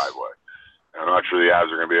to his driveway. And I'm not sure the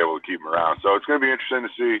Avs are going to be able to keep him around. So it's going to be interesting to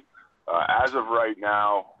see. As of right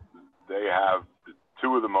now, they have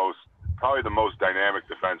probably the most dynamic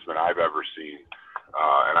defenseman I've ever seen.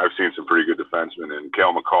 And I've seen some pretty good defensemen in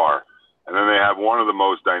Cale Makar. And then they have one of the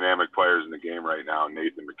most dynamic players in the game right now,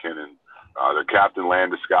 Nathan McKinnon. Their captain,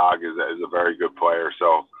 Landeskog, is a very good player.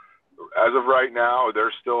 So as of right now,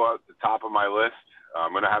 they're still at the top of my list.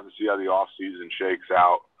 I'm going to have to see how the offseason shakes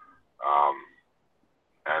out.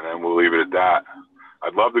 And then we'll leave it at that.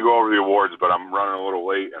 I'd love to go over the awards, but I'm running a little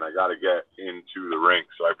late, and I got to get into the rink.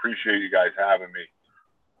 So I appreciate you guys having me.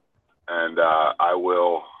 And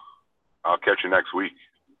I'll catch you next week.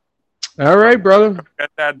 All right, brother.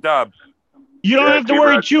 Get that dub. You don't Yeah, have to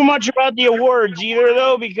worry too much about the awards either,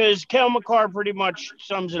 though, because Cale Makar pretty much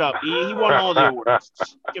sums it up. He won all the awards.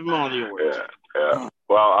 Give him all the awards. Yeah.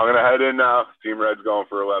 Well, I'm going to head in now. Team Red's going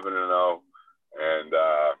for 11-0. And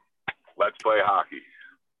let's play hockey.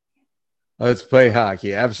 Let's play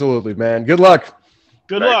hockey. Absolutely, man. Good luck.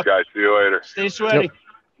 Good Thanks, luck. guys. See you later. Stay sweaty.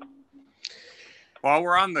 Yep. While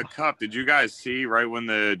we're on the cup, did you guys see right when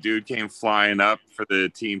the dude came flying up for the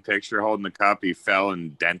team picture holding the cup, he fell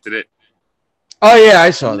and dented it? Oh, yeah, I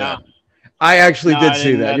saw that. I actually did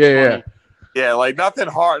see that. Yeah. Yeah, like nothing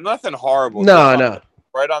horrible. No.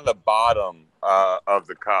 Right on the bottom of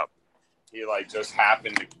the cup, he just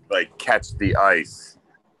happened to catch the ice,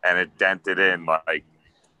 and it dented in.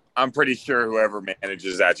 I'm pretty sure whoever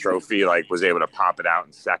manages that trophy was able to pop it out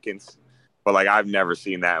in seconds. But I've never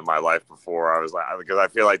seen that in my life before. Because I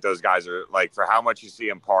feel like those guys are for how much you see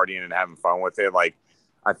them partying and having fun with it.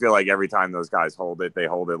 I feel like every time those guys hold it, they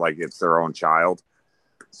hold it like it's their own child.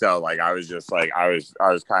 So I was just I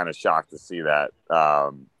was kind of shocked to see that,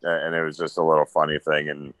 and it was just a little funny thing.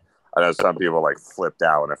 And I know some people flipped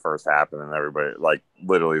out when it first happened, and everybody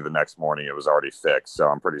literally the next morning it was already fixed. So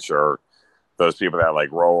I'm pretty sure those people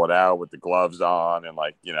that roll it out with the gloves on and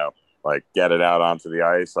get it out onto the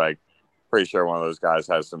ice, pretty sure one of those guys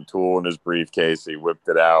has some tool in his briefcase. He whipped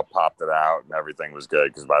it out, popped it out, and everything was good.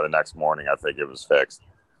 Because by the next morning, I think it was fixed.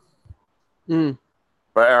 Mm.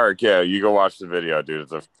 But Eric, yeah, you go watch the video, dude.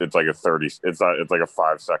 It's like a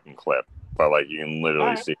 5-second clip, but you can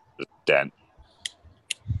literally see the dent.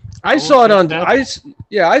 I saw it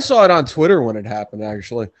on Twitter when it happened.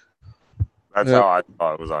 Actually, that's how I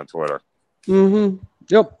thought it was on Twitter. Mm-hmm.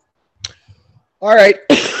 Yep. All right.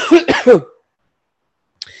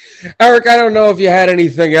 Eric, I don't know if you had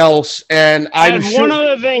anything else, and I had one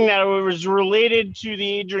other thing that was related to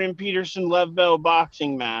the Adrian Peterson-Lev Bell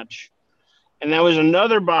boxing match, and that was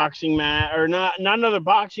another boxing match, or not another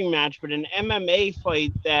boxing match, but an MMA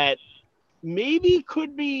fight that maybe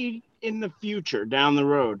could be in the future down the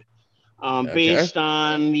road, based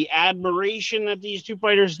on the admiration that these two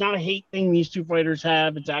fighters. Not a hate thing these two fighters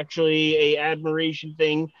have; it's actually a admiration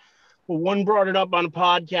thing. One brought it up on a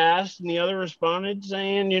podcast and the other responded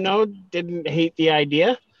saying, didn't hate the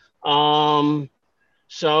idea. So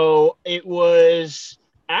it was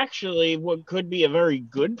actually what could be a very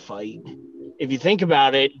good fight. If you think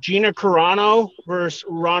about it, Gina Carano versus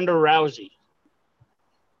Ronda Rousey.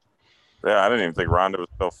 Yeah, I didn't even think Ronda was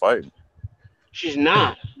still fighting. She's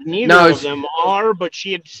not. Neither No, of them are, but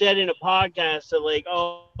she had said in a podcast that, like,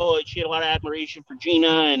 she had a lot of admiration for Gina,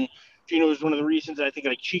 and Gina was one of the reasons I think,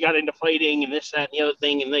 like, she got into fighting and this, that, and the other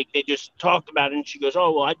thing, and, like, they just talked about it, and she goes,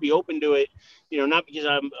 oh, well, I'd be open to it, not because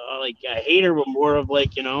I'm, like, I hate her, but more of,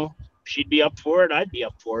 like, she'd be up for it, I'd be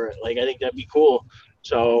up for it. Like, I think that'd be cool.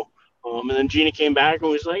 So, and then Gina came back and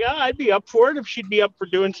was like, I'd be up for it if she'd be up for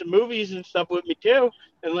doing some movies and stuff with me, too.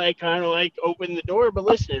 And like kind of like open the door, but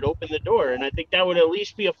listen, it opened the door, and I think that would at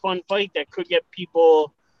least be a fun fight that could get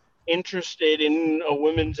people interested in a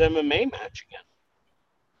women's MMA match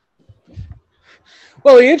again.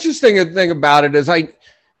 Well, the interesting thing about it is,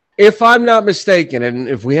 if I'm not mistaken, and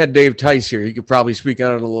if we had Dave Tice here, he could probably speak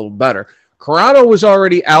on it a little better. Carano was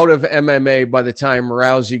already out of MMA by the time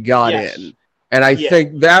Rousey got in. And I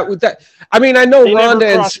think that I mean, I know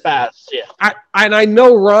Ronda I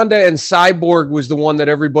know Ronda and Cyborg was the one that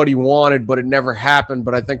everybody wanted, but it never happened.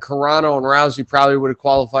 But I think Carano and Rousey probably would have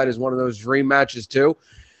qualified as one of those dream matches too.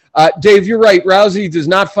 Dave, you're right. Rousey does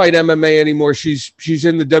not fight MMA anymore. She's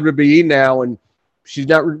in the WWE now, and she's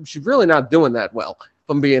really not doing that well, if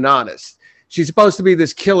I'm being honest. She's supposed to be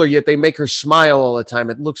this killer, yet they make her smile all the time.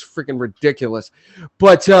 It looks freaking ridiculous.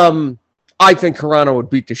 But I think Carano would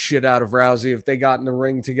beat the shit out of Rousey if they got in the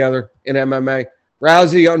ring together in MMA.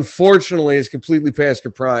 Rousey, unfortunately, is completely past her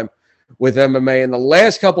prime with MMA. And the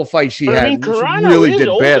last couple fights she had, Carano really is did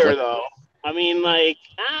older, badly. Though. I mean, like,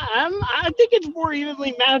 I think it's more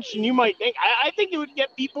evenly matched than you might think. I think it would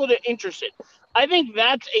get people interested. I think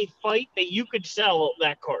that's a fight that you could sell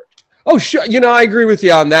that card. Oh, sure. I agree with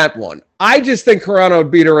you on that one. I just think Carano would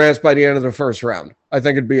beat her ass by the end of the first round. I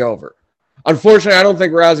think it'd be over. Unfortunately, I don't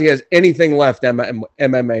think Rousey has anything left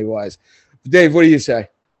MMA-wise. Dave, what do you say?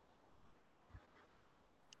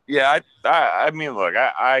 Yeah, I mean, look,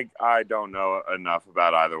 I don't know enough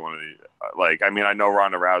about either one of these. Like, I mean, I know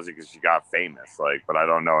Ronda Rousey because she got famous, like, but I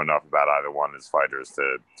don't know enough about either one of these fighters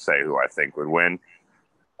to say who I think would win.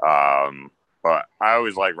 But I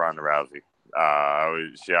always liked Ronda Rousey. I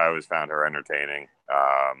always found her entertaining.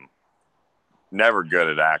 Never good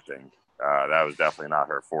at acting. That was definitely not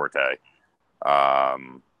her forte.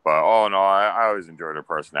 But all in all, I always enjoyed her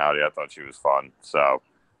personality. I thought she was fun. So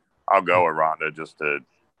I'll go with Ronda just to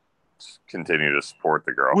continue to support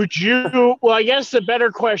the girl. Would you, well, I guess the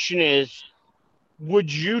better question is,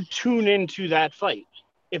 would you tune into that fight?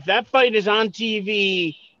 If that fight is on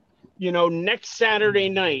TV, next Saturday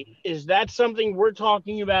night, is that something we're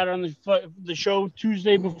talking about on the show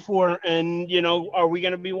Tuesday before? And, are we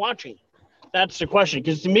going to be watching? That's the question.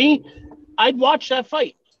 Because to me, I'd watch that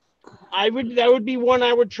fight. That would be one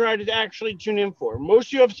I would try to actually tune in for.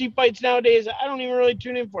 Most UFC fights nowadays, I don't even really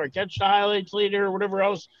tune in for. I catch the highlights later or whatever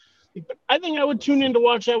else. But I think I would tune in to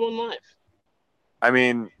watch that one live. I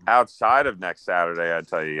mean, outside of next Saturday, I'd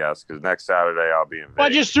tell you yes, because next Saturday I'll be in Vegas. I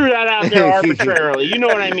just threw that out there arbitrarily. You know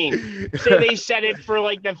what I mean? Say they set it for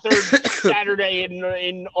like the third Saturday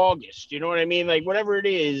in August. You know what I mean? Like whatever it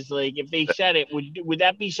is, like if they set it, would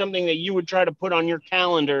that be something that you would try to put on your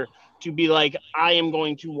calendar to be like, I am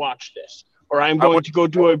going to watch this, or I'm going to go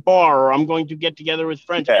to a bar, or I'm going to get together with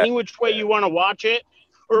friends. Yeah. Any which way you want to watch it.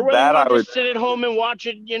 Or whether you want to just sit at home and watch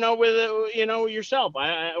it, with yourself.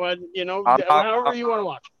 However you want to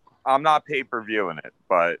watch it. I'm not pay-per-viewing it,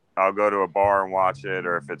 but I'll go to a bar and watch it,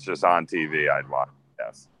 or if it's just on TV, I'd watch it,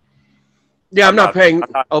 yes. Yeah, I'm not paying.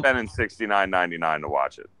 I'm not spending $69.99 to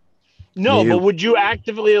watch it. No, but would you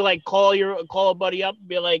actively call a buddy up and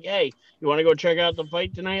be like, hey, you want to go check out the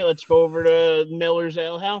fight tonight? Let's go over to Miller's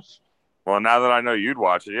Ale House? Well, now that I know you'd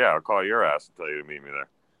watch it, yeah, I'll call your ass and tell you to meet me there.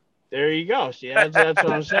 There you go. See, that's what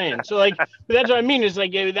I'm saying. So, but that's what I mean. Is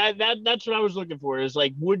that's what I was looking for. Is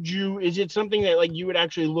is it something that you would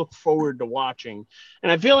actually look forward to watching? And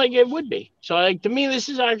I feel like it would be. So, to me, this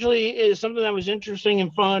is actually something that was interesting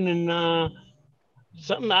and fun, and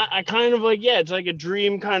something I kind of it's like a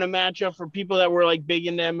dream kind of matchup for people that were big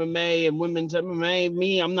into MMA and women's MMA.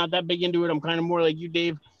 Me, I'm not that big into it. I'm kind of more like you,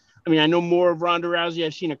 Dave. I mean, I know more of Ronda Rousey.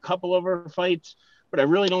 I've seen a couple of her fights. But I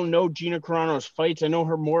really don't know Gina Carano's fights. I know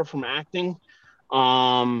her more from acting. But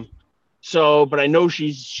I know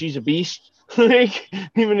she's a beast.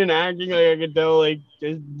 Even in acting, I could tell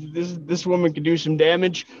this woman could do some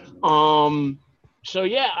damage. I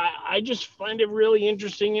just find it really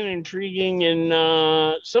interesting and intriguing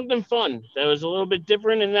and something fun that was a little bit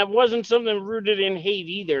different, and that wasn't something rooted in hate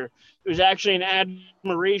either. It was actually an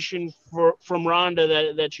admiration from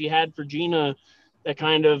Ronda that she had for Gina. That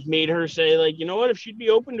kind of made her say, you know what, if she'd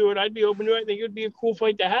be open to it, I'd be open to it. I think it would be a cool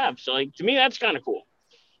fight to have. So, to me, that's kind of cool.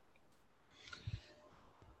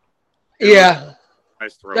 Yeah.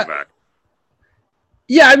 Nice throwback.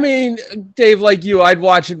 Yeah, I mean, Dave, like you, I'd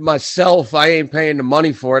watch it myself. I ain't paying the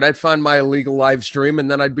money for it. I'd find my illegal live stream,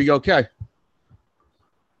 and then I'd be okay.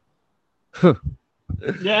 Yeah,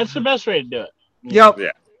 that's the best way to do it. Yep.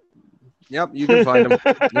 Yeah. Yep, you can find them.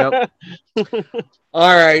 Yep.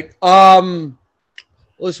 All right.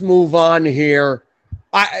 Let's move on here.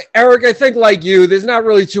 Eric, I think like you, there's not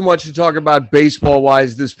really too much to talk about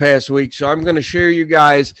baseball-wise this past week, so I'm going to share you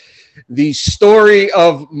guys the story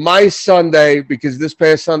of my Sunday, because this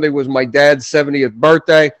past Sunday was my dad's 70th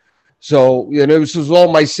birthday. So, this was all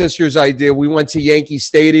my sister's idea. We went to Yankee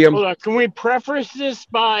Stadium. Hold on. Can we preface this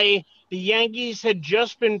by the Yankees had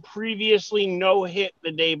just been previously no-hit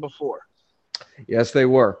the day before? Yes, they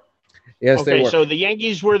were. Yes, they were. So the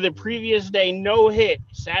Yankees were the previous day no-hit.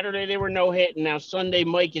 Saturday they were no-hit, and now Sunday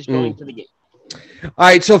Mike is going to the game. All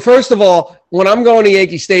right, so first of all, when I'm going to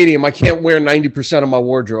Yankee Stadium, I can't wear 90% of my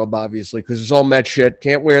wardrobe, obviously, because it's all Met shit.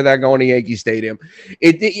 Can't wear that going to Yankee Stadium.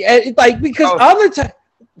 Because other time,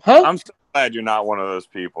 I'm so glad you're not one of those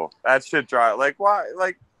people. That shit drives,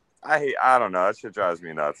 why? I don't know. That shit drives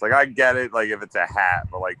me nuts. I get it, if it's a hat,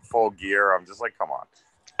 but full gear, I'm just come on.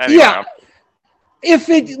 Anyway, yeah.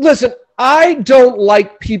 Listen, I don't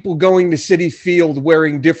like people going to Citi Field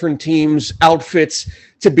wearing different teams' outfits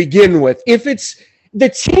to begin with. If it's the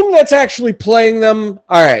team that's actually playing them,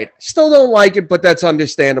 all right, still don't like it, but that's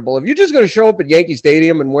understandable. If you're just going to show up at Yankee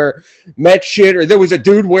Stadium and wear Met shit, or there was a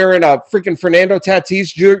dude wearing a freaking Fernando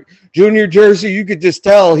Tatis Jr. jersey, you could just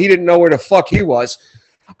tell he didn't know where the fuck he was.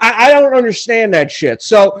 I don't understand that shit.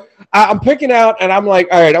 So I'm picking out, and I'm like,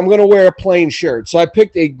 all right, I'm going to wear a plain shirt. So I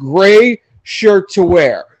picked a gray shirt to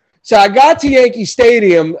wear. So I got to Yankee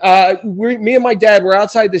Stadium. Me and my dad were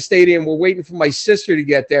outside the stadium. We're waiting for my sister to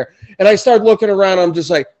get there. And I started looking around. I'm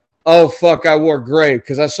just like, oh, fuck, I wore gray.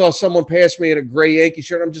 Because I saw someone pass me in a gray Yankee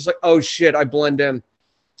shirt. I'm just like, oh, shit, I blend in.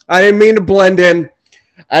 I didn't mean to blend in.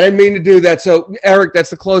 I didn't mean to do that. So, Eric,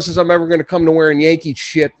 that's the closest I'm ever going to come to wearing Yankee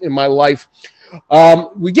shit in my life.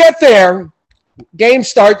 We get there. Game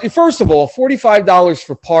starts. First of all, $45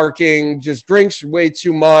 for parking. Just drinks way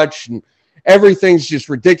too much. And everything's just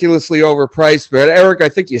ridiculously overpriced. But Eric, I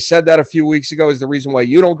think you said that a few weeks ago is the reason why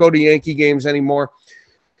you don't go to Yankee games anymore.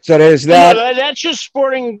 So there's that. No, that's just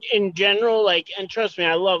sporting in general. And trust me,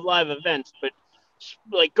 I love live events, but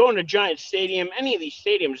going to Giant Stadium, any of these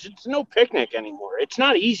stadiums, it's no picnic anymore. It's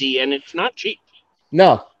not easy and it's not cheap.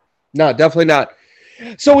 No, definitely not.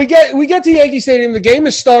 So we get to Yankee Stadium. The game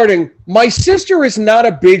is starting. My sister is not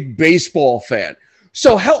a big baseball fan.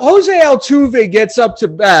 So Jose Altuve gets up to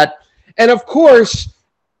bat. And, of course,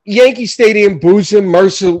 Yankee Stadium boos him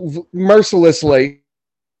mercilessly.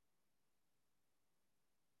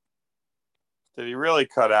 Did he really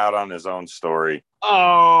cut out on his own story?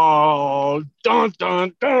 Oh, dun,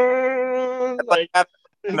 dun, dun.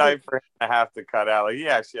 Night for him to have to cut out. He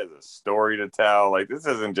actually has a story to tell. This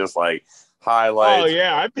isn't just, highlights. Oh,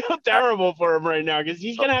 yeah. I feel terrible for him right now because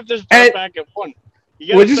he's going to have to start back at one.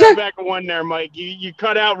 You got to start back at one there, Mike. You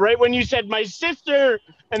cut out right when you said my sister,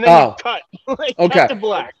 and then you cut. Okay. Cut to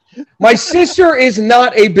black. My sister is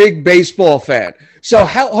not a big baseball fan. So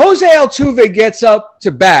Jose Altuve gets up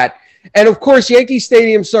to bat, and, of course, Yankee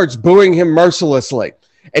Stadium starts booing him mercilessly.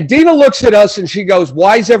 And Dina looks at us, and she goes,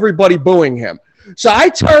 why is everybody booing him? So I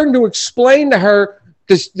turn to explain to her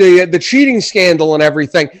the cheating scandal and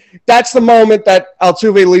everything. That's the moment that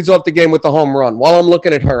Altuve leads off the game with the home run. While I'm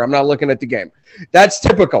looking at her, I'm not looking at the game. That's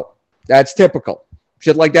typical.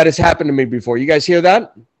 Shit like that has happened to me before. You guys hear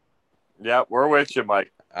that? Yeah, we're with you,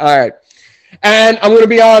 Mike. All right. And I'm going to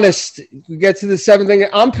be honest. We get to the seventh thing.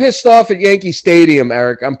 I'm pissed off at Yankee Stadium,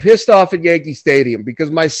 Eric. I'm pissed off at Yankee Stadium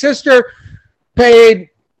because my sister paid,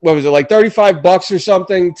 what was it, $35 or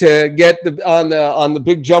something to get on the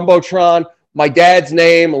big Jumbotron, my dad's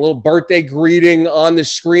name, a little birthday greeting on the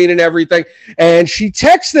screen and everything. And she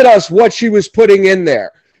texted us what she was putting in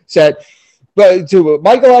there. Said, but to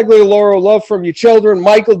Michael Aglioloro, love from your children,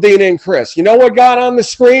 Michael, Dina, and Chris. You know what got on the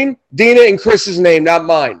screen? Dina and Chris's name, not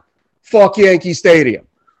mine. Fuck Yankee Stadium.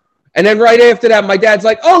 And then right after that, my dad's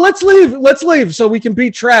like, oh, let's leave so we can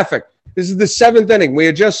beat traffic. This is the seventh inning. We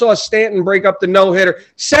had just saw Stanton break up the no-hitter.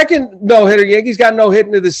 Second no-hitter, Yankees got no-hit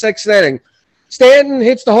into the sixth inning. Stanton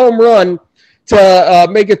hits the home run to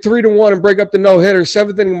make it 3-1 and break up the no-hitter.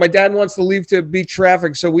 Seventh inning, my dad wants to leave to beat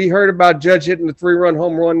traffic, so we heard about Judge hitting the 3-run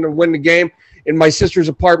home run to win the game in my sister's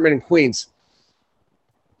apartment in Queens.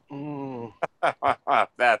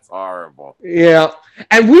 That's horrible. Yeah,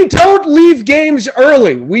 and we don't leave games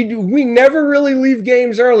early. We never really leave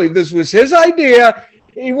games early. This was his idea.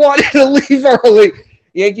 He wanted to leave early.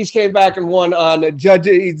 The Yankees came back and won on Judge.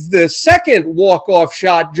 It's the second walk-off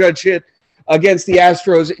shot Judge hit against the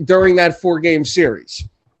Astros during that 4-game series.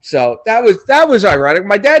 So that was ironic.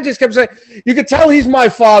 My dad just kept saying, you could tell he's my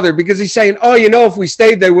father because he's saying, oh, if we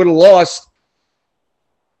stayed, they would have lost.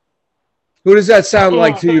 Who does that sound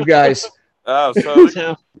like to you guys? Oh,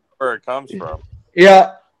 so where it comes from.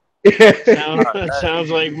 Yeah. Sounds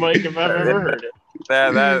like Mike if I've ever heard it.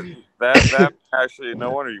 That actually,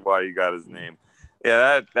 no wonder why you got his name.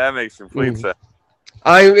 Yeah, that makes complete sense.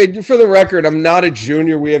 For the record, I'm not a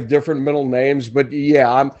junior. We have different middle names, but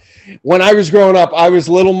yeah, when I was growing up, I was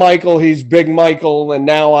little Michael. He's big Michael, and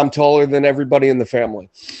now I'm taller than everybody in the family.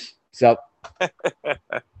 So there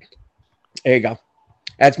you go.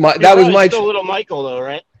 That was my still little Michael though,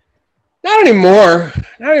 right? Not anymore.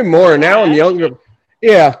 Now I'm younger.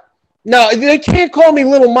 Yeah. No, they can't call me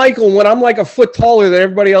little Michael when I'm like a foot taller than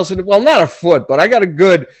everybody else. Well, not a foot, but I got a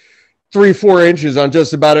good 3-4 inches on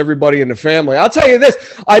just about everybody in the family. I'll tell you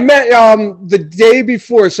this. I met the day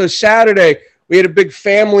before, so Saturday, we had a big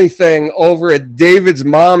family thing over at David's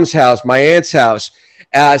mom's house, my aunt's house.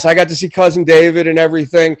 So I got to see Cousin David and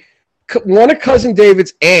everything. One of Cousin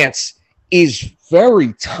David's aunts is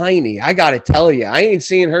very tiny. I got to tell you, I ain't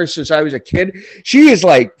seen her since I was a kid. She is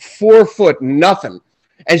like 4 foot nothing.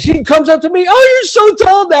 And she comes up to me, oh, you're so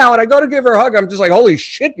tall now. And I go to give her a hug. I'm just like, holy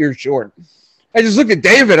shit, you're short. I just looked at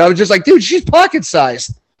David. I was just like, dude, she's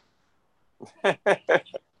pocket-sized.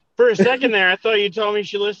 For a second there, I thought you told me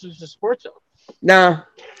she listens to SportsZone. Nah.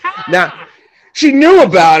 She knew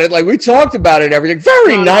about it. Like, we talked about it and everything.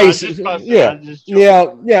 Very nice.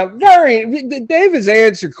 Yeah. Very. David's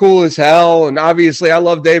aunts are cool as hell. And obviously, I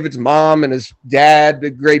love David's mom and his dad.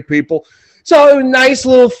 They're great people. So, it was a nice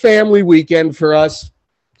little family weekend for us.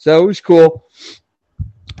 So, it was cool.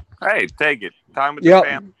 Hey, take it. Time with the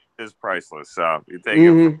family is priceless. So, you take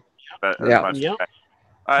it.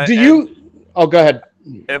 Do you? Oh, go ahead.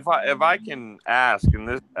 If I can ask, and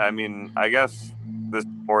this, I mean, I guess this is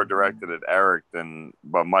more directed at Eric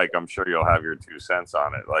but Mike, I'm sure you'll have your 2 cents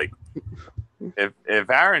on it. Like, if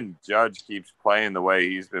Aaron Judge keeps playing the way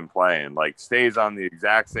he's been playing, like stays on the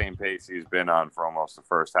exact same pace he's been on for almost the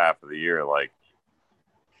first half of the year, like,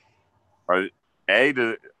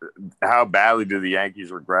 how badly do the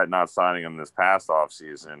Yankees regret not signing him this past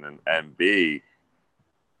offseason? And B,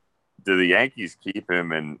 do the Yankees keep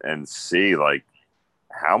him and see, like,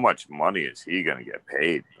 how much money is he going to get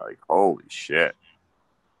paid? Like, holy shit.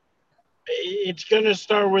 It's going to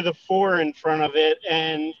start with a 4 in front of it.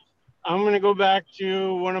 And I'm going to go back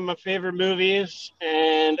to one of my favorite movies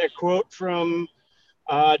and a quote from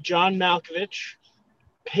John Malkovich.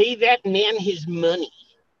 Pay that man his money.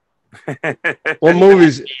 What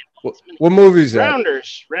movies? What movie is that?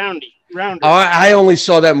 Rounders. Oh, I only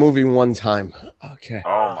saw that movie one time. Okay.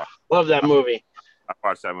 Oh my! Love that movie. I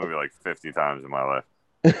watched that movie like 50 times in my life.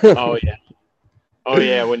 Oh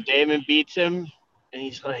yeah. When Damon beats him, and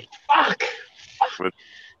he's like, "Fuck," and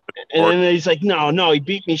then he's like, "No, he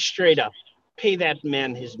beat me straight up. Pay that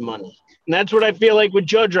man his money." And that's what I feel like with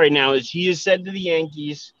Judge right now. Is he has said to the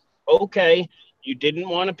Yankees, "Okay, you didn't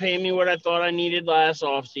want to pay me what I thought I needed last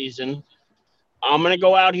offseason. I'm going to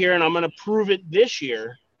go out here and I'm going to prove it this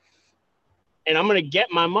year, and I'm going to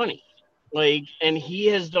get my money." Like, and he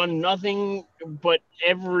has done nothing but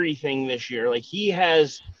everything this year. Like, he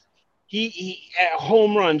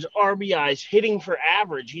home runs, RBIs, hitting for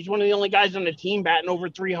average. He's one of the only guys on the team batting over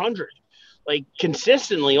 300, like,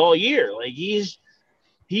 consistently all year. Like, he's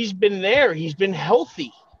been there. He's been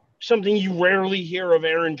healthy, something you rarely hear of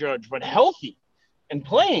Aaron Judge, but healthy and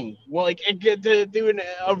playing well, like, doing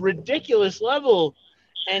a ridiculous level.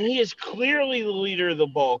 And he is clearly the leader of the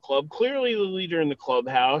ball club, clearly the leader in the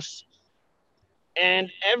clubhouse.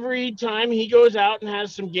 And every time he goes out and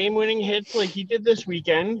has some game-winning hits like he did this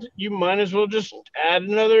weekend, you might as well just add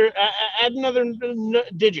another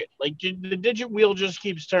digit. Like, the digit wheel just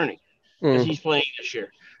keeps turning as he's playing this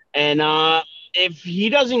year. And if he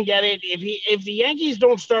doesn't get it, if the Yankees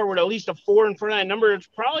don't start with at least a 4 in front of that number, it's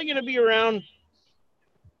probably going to be around.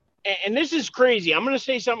 And this is crazy. I'm going to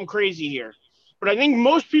say something crazy here, but I think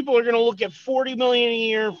most people are going to look at $40 million a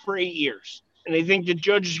year for 8 years. And they think the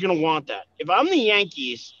Judge is going to want that. If I'm the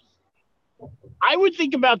Yankees, I would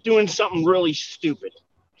think about doing something really stupid.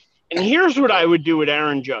 And here's what I would do with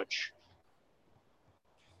Aaron Judge.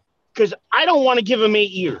 Because I don't want to give him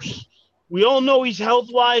 8 years. We all know he's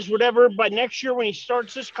health-wise, whatever. But next year when he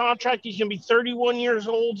starts this contract, he's going to be 31 years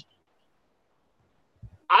old.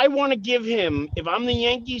 I want to give him, if I'm the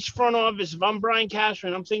Yankees front office, if I'm Brian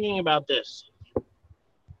Cashman, I'm thinking about this.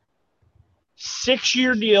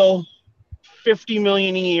 6-year deal. $50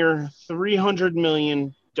 million a year, $300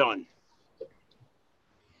 million done.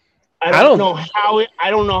 I don't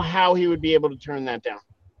know how he would be able to turn that down.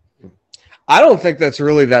 I don't think that's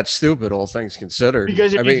really that stupid, all things considered.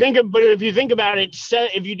 Because if you think about it,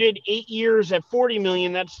 if you did 8 years at $40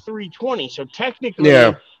 million, that's $320. So technically,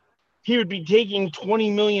 yeah, he would be taking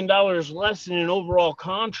 $20 million less in an overall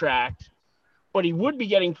contract, but he would be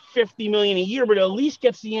getting $50 million a year, but at least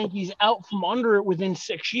gets the Yankees out from under it within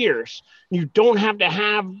 6 years. You don't have to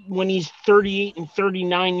have, when he's 38 and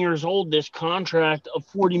 39 years old, this contract of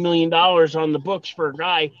 $40 million on the books for a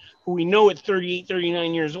guy who we know at 38,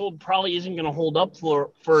 39 years old probably isn't going to hold up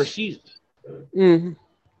for a season. Mm-hmm.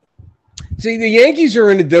 See, the Yankees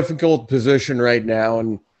are in a difficult position right now,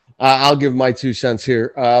 and I'll give my 2 cents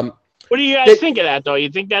here. What do you guys think of that, though? You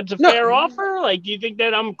think that's a fair offer? Like, do you think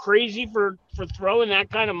that I'm crazy for throwing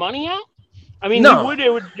that kind of money out? I mean,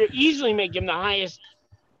 it would easily make him the highest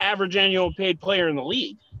average annual paid player in the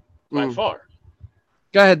league by far.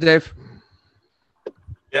 Go ahead, Dave.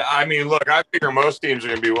 Yeah, I mean, look, I figure most teams are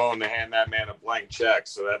going to be willing to hand that man a blank check,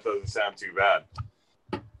 so that doesn't sound too bad.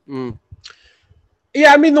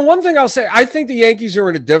 Yeah, I mean, the one thing I'll say, I think the Yankees are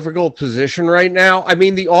in a difficult position right now. I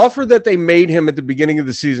mean, the offer that they made him at the beginning of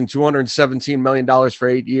the season, $217 million for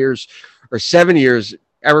 8 years or 7 years.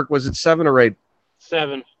 Eric, was it 7 or 8?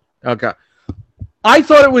 7. Okay. I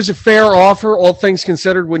thought it was a fair offer, all things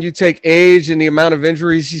considered, when you take age and the amount of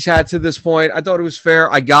injuries he's had to this point. I thought it was fair.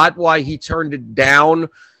 I got why he turned it down,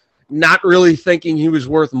 not really thinking he was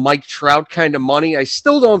worth Mike Trout kind of money. I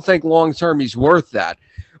still don't think long-term he's worth that.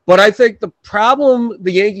 But I think the problem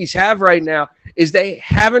the Yankees have right now is they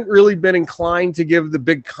haven't really been inclined to give the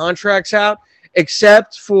big contracts out,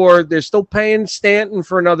 except for they're still paying Stanton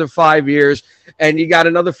for another 5 years, and you got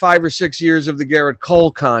another 5 or 6 years of the Garrett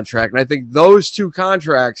Cole contract. And I think those 2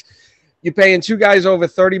 contracts, you're paying 2 guys over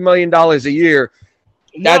 $30 million a year.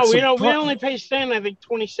 No, we only pay Stanton, I think,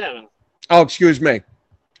 27. Oh, excuse me.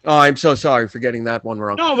 Oh, I'm so sorry for getting that one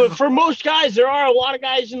wrong. No, but for most guys, there are a lot of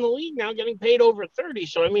guys in the league now getting paid over 30.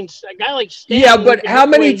 So, I mean, a guy like Stanton, yeah, but how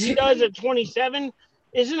many he does at 27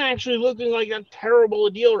 isn't actually looking like that terrible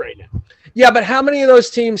a deal right now. Yeah, but how many of those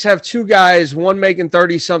teams have 2 guys, one making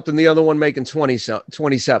 30-something, the other one making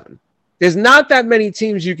 27? There's not that many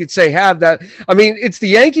teams you could say have that. I mean, it's the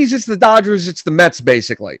Yankees, it's the Dodgers, it's the Mets,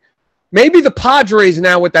 basically. Maybe the Padres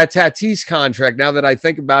now with that Tatis contract, now that I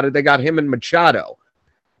think about it, they got him and Machado.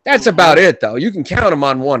 That's about it, though. You can count them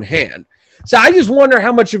on one hand. So I just wonder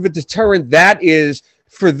how much of a deterrent that is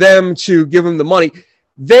for them to give him the money.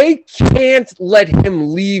 They can't let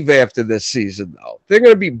him leave after this season, though. They're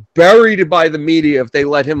going to be buried by the media if they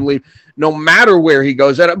let him leave, no matter where he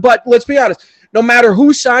goes. But let's be honest, no matter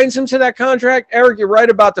who signs him to that contract, Eric, you're right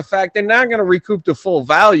about the fact they're not going to recoup the full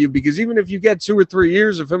value, because even if you get 2 or 3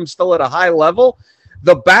 years of him still at a high level,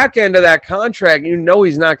 the back end of that contract, you know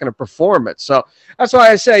he's not going to perform it. So that's why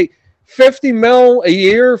I say $50 million a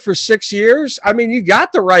year for 6 years. I mean, you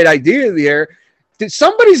got the right idea there.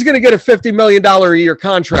 Somebody's going to get a $50 million a year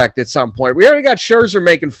contract at some point. We already got Scherzer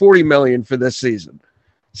making $40 million for this season.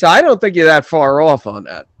 So I don't think you're that far off on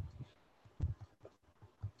that.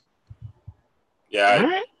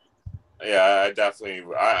 Yeah, I definitely.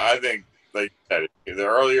 I think, like you said, the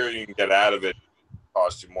earlier you can get out of it,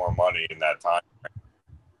 cost you more money in that time.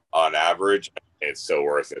 On average, it's still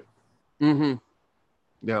worth it. Mm-hmm.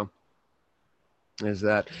 Yeah. Is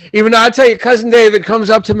that even though I tell you, cousin David comes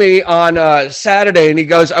up to me on Saturday and he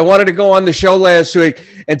goes, I wanted to go on the show last week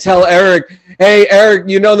and tell Eric, hey, Eric,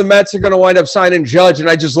 you know the Mets are going to wind up signing Judge. And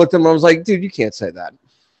I just looked at him and I was like, dude, you can't say that.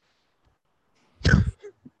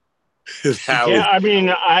 Yeah, I mean,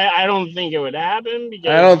 I don't think it would happen.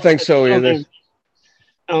 Because I don't think so either.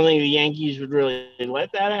 I don't think the Yankees would really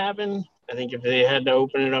let that happen. I think if they had to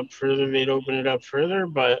open it up further, they'd open it up further.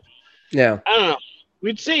 But yeah, I don't know.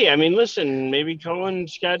 We'd see. I mean, listen, maybe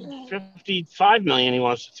Cohen's got $55 million he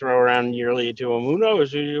wants to throw around yearly to him. Who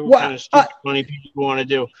knows what kind of stupid money people want to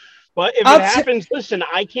do? But if it happens, listen,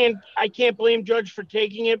 I can't blame Judge for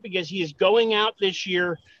taking it, because he is going out this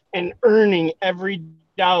year and earning every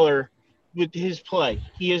dollar with his play.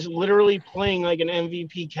 He is literally playing like an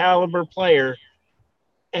MVP caliber player.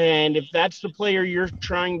 And if that's the player you're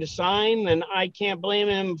trying to sign, then I can't blame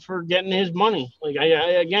him for getting his money. Like,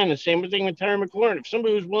 again, the same thing with Terry McLaurin. If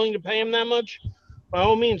somebody was willing to pay him that much, by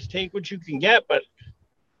all means, take what you can get. But,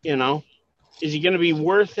 you know, is he going to be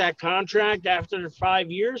worth that contract after 5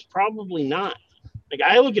 years? Probably not. Like,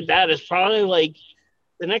 I look at that as probably like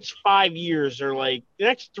the next 5 years or like the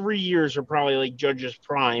next 3 years are probably like Judge's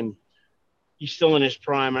prime. He's still in his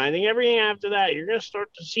prime. And I think everything after that, you're going to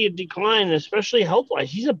start to see a decline, especially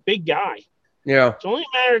health-wise. He's a big guy. Yeah. It's only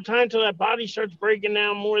a matter of time until that body starts breaking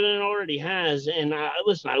down more than it already has. And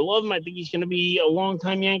listen, I love him. I think he's going to be a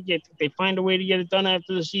long-time Yankee. I think they find a way to get it done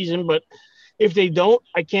after the season. But If they don't,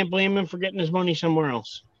 I can't blame him for getting his money somewhere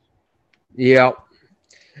else. Yeah.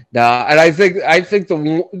 Nah, and I think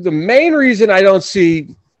the main reason I don't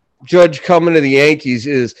see Judge coming to the Yankees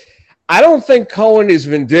is I don't think Cohen is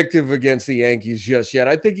vindictive against the Yankees just yet.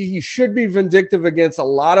 I think he should be vindictive against a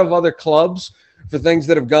lot of other clubs for things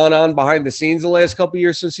that have gone on behind the scenes the last couple of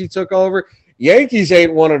years since he took over. Yankees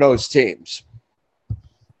ain't one of those teams.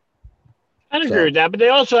 I'd agree with that, but they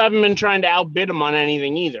also haven't been trying to outbid him on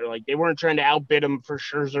anything either. Like they weren't trying to outbid him for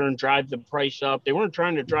Scherzer and drive the price up. They weren't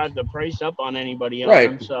trying to drive the price up on anybody on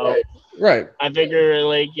him. So Right. I figure,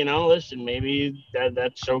 like, listen, maybe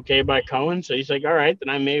that's okay by Cohen. So he's like, all right, then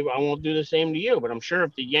I won't do the same to you. But I'm sure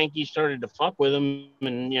if the Yankees started to fuck with him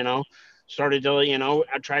and started to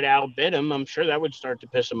try to outbid him, I'm sure that would start to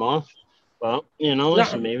piss him off. Well,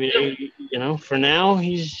 listen, maybe for now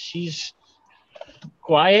he's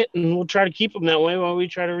quiet, and we'll try to keep him that way while we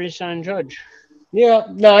try to re-sign Judge. Yeah,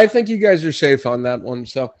 no, I think you guys are safe on that one.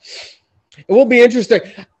 So it will be interesting.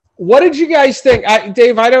 What did you guys think?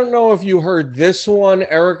 Dave, I don't know if you heard this one.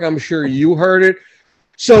 Eric, I'm sure you heard it.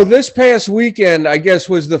 So this past weekend, I guess,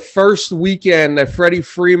 was the first weekend that Freddie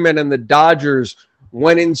Freeman and the Dodgers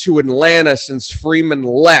went into Atlanta since Freeman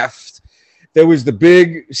left. There was the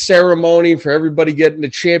big ceremony for everybody getting the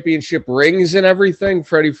championship rings and everything.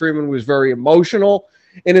 Freddie Freeman was very emotional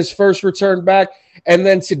in his first return back. And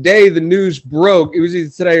then today, the news broke, it was either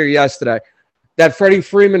today or yesterday, that Freddie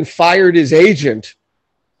Freeman fired his agent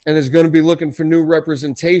and is going to be looking for new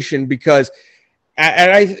representation because,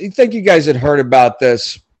 and I think you guys had heard about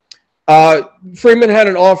this, Freeman had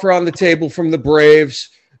an offer on the table from the Braves.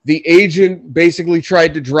 The agent basically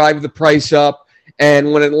tried to drive the price up.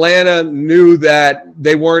 And when Atlanta knew that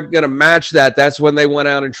they weren't going to match that, that's when they went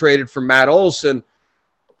out and traded for Matt Olson.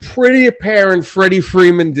 Pretty apparent Freddie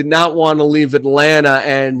Freeman did not want to leave Atlanta,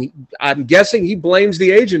 and I'm guessing he blames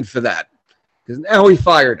the agent for that because now he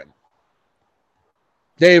fired him.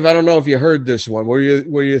 Dave, I don't know if you heard this one. What are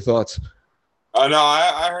your thoughts? Oh, no,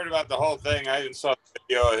 I heard about the whole thing. I even saw the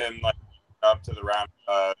video of him like up to the round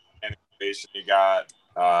animation he got.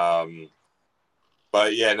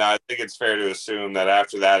 But yeah, no, I think it's fair to assume that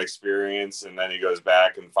after that experience, and then he goes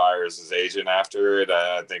back and fires his agent after it.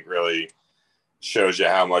 I think really shows you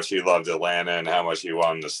how much he loved Atlanta and how much he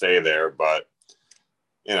wanted to stay there. But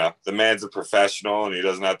the man's a professional, and he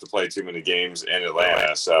doesn't have to play too many games in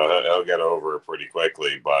Atlanta, so he'll get over it pretty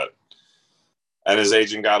quickly. And his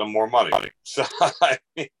agent got him more money. So, I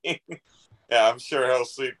mean, yeah, I'm sure he'll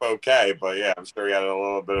sleep okay. But, yeah, I'm sure he had a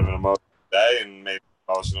little bit of an emotional day and made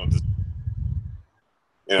emotional decisions.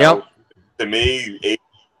 To me, agents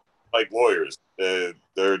like lawyers. They're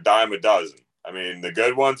a dime a dozen. I mean, the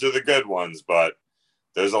good ones are the good ones, but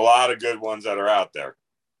there's a lot of good ones that are out there.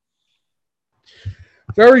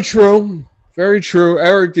 Very true. Very true.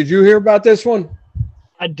 Eric, did you hear about this one?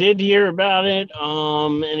 I did hear about it.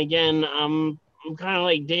 And again, I'm kind of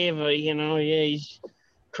like Dave. He's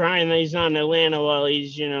crying that he's not in Atlanta while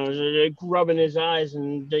he's rubbing his eyes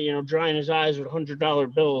and drying his eyes with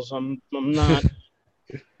 $100 bills. I'm not.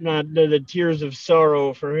 Not the tears of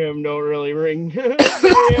sorrow for him don't really ring very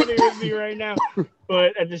heavy with me right now.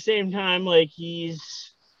 But at the same time, like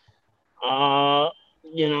he's, I'm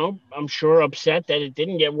sure upset that it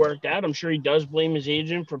didn't get worked out. I'm sure he does blame his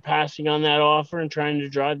agent for passing on that offer and trying to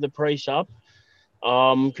drive the price up.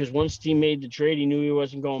 Because once he made the trade, he knew he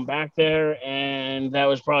wasn't going back there, and that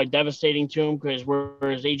was probably devastating to him because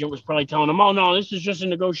where his agent was probably telling him, "Oh no, this is just a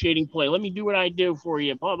negotiating play. Let me do what I do for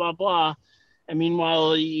you." Blah blah blah. And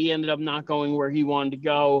meanwhile, he ended up not going where he wanted to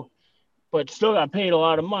go, but still got paid a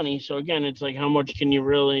lot of money. So again, it's like, how much can you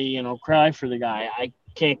really, cry for the guy? I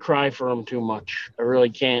can't cry for him too much. I really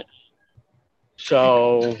can't.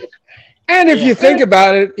 So. And if you think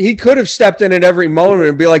about it, he could have stepped in at every moment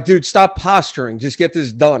and be like, dude, stop posturing. Just get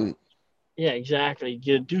this done. Yeah, exactly.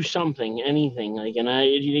 Do something, anything. Like, and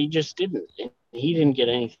he just didn't. He didn't get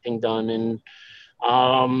anything done. And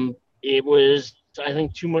it was, I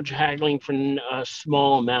think, too much haggling for a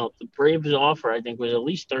small amount. The Braves offer, I think, was at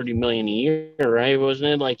least $30 million a year, right? Wasn't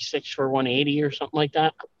it like 6 for 180 or something like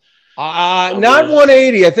that? Not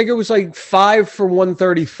 180. I think it was like 5 for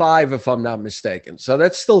 135, if I'm not mistaken. So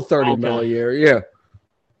that's still $30 million a year. Yeah.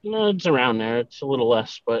 No, it's around there. It's a little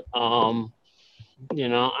less, but I don't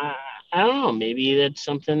know. Maybe that's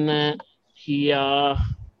something that he kind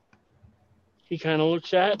of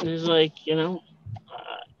looks at and is like,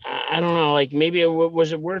 I don't know. Like maybe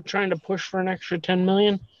was it worth trying to push for an extra $10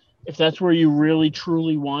 million if that's where you really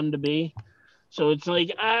truly wanted to be? So it's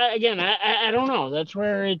like I don't know. That's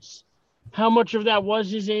where it's how much of that was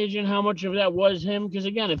his agent, how much of that was him. Because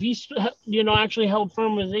again, if he's actually held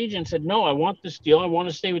firm with his agent and said, no, I want this deal, I want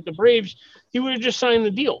to stay with the Braves, he would have just signed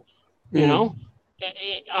the deal.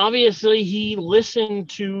 Obviously he listened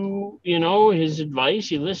to his advice,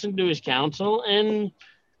 he listened to his counsel, and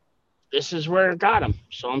this is where it got him.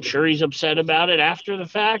 So I'm sure he's upset about it after the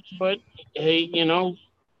fact, but hey,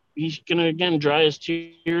 he's gonna again dry his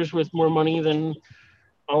tears with more money than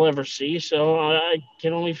I'll ever see. So I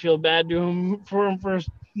can only feel bad for him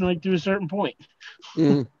to a certain point.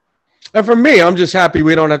 And for me, I'm just happy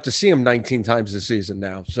we don't have to see him 19 times this season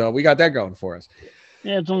now. So we got that going for us.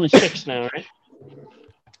 Yeah, it's only 6 now, right?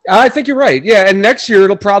 I think you're right. Yeah, and next year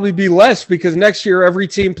it'll probably be less because next year every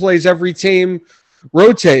team plays every team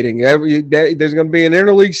rotating. Every day there's going to be an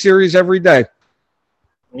interleague series every day.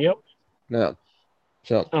 Yep. No.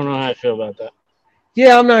 So I don't know how I feel about that.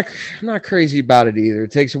 Yeah, I'm not crazy about it either.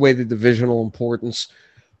 It takes away the divisional importance.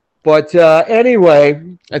 But anyway,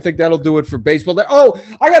 I think that'll do it for baseball. Oh,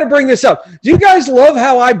 I got to bring this up. Do you guys love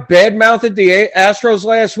how I badmouthed the Astros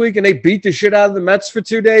last week and they beat the shit out of the Mets for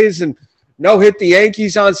 2 days and no-hit the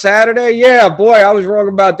Yankees on Saturday? Yeah, boy, I was wrong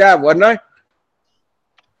about that, wasn't I?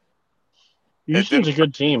 Houston's a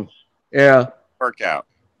good team. Yeah. Work out.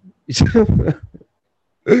 All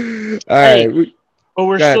right. But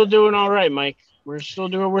we're still doing all right, Mike. We're still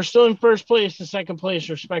in first place and second place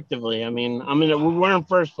respectively. I mean, we're in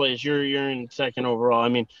first place. You're in second overall. I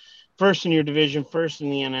mean, first in your division, first in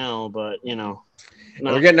the NL, but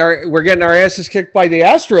we're getting our asses kicked by the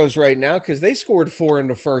Astros right now because they scored 4 in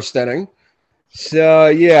the first inning. So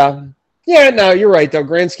yeah, no, you're right though.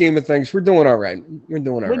 Grand scheme of things, we're doing all right. We're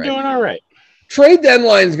doing all right. Trade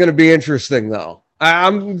deadline is going to be interesting though.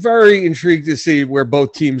 I'm very intrigued to see where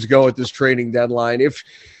both teams go at this trading deadline. If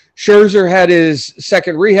Scherzer had his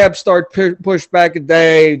second rehab start pushed back a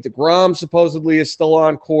day, DeGrom supposedly is still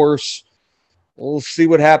on course. We'll see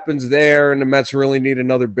what happens there, and the Mets really need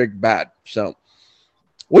another big bat. So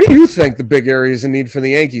what do you think the big areas of need for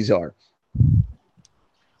the Yankees are?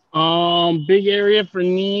 Big area for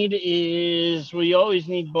need is we always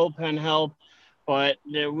need bullpen help, but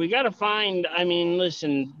we got to find. I mean,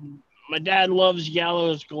 listen, my dad loves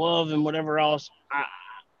Gallo's glove and whatever else.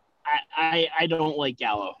 I don't like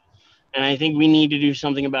Gallo, and I think we need to do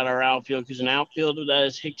something about our outfield because an outfield that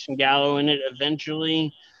has Hicks and Gallo in it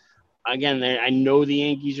eventually. Again, I know the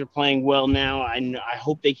Yankees are playing well now. I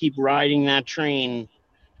hope they keep riding that train,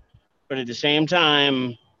 but at the same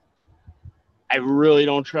time, I really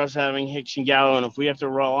don't trust having Hicks and Gallo, and if we have to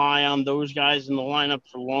rely on those guys in the lineup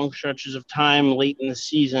for long stretches of time late in the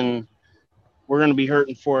season, we're going to be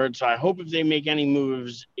hurting for it. So I hope if they make any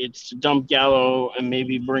moves, it's to dump Gallo and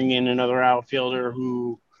maybe bring in another outfielder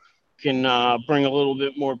who can bring a little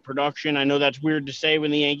bit more production. I know that's weird to say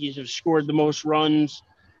when the Yankees have scored the most runs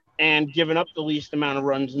and given up the least amount of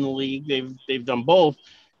runs in the league. They've done both,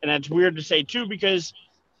 and that's weird to say too because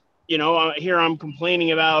here I'm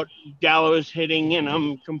complaining about Gallo's hitting, and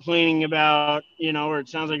I'm complaining about, or it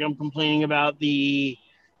sounds like I'm complaining about the,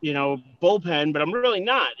 bullpen, but I'm really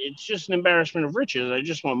not. It's just an embarrassment of riches. I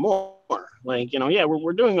just want more.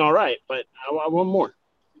 We're doing all right, but I want more.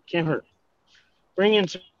 Can't hurt. Bring in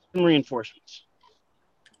some reinforcements.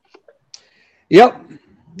 Yep.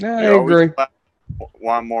 I agree.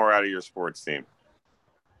 Want more out of your sports team.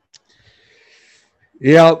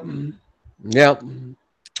 Yep.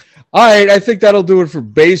 All right, I think that'll do it for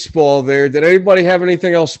baseball there. Did anybody have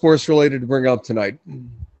anything else sports-related to bring up tonight?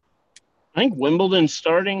 I think Wimbledon's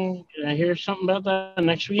starting. Did I hear something about that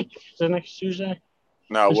next week? Is that next Tuesday?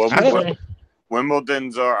 No,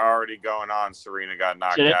 Wimbledon's are already going on. Serena got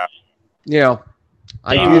knocked out. Yeah.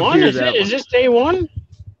 Day one? Is this day one?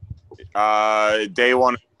 Day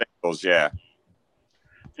one of singles, yeah.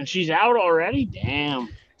 And she's out already? Damn.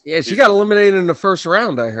 Yeah, she got eliminated in the first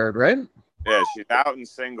round, I heard, right? Yeah, she's out in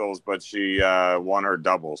singles, but she won her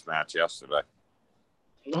doubles match yesterday.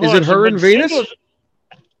 Is it her and Venus?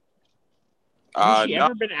 Has she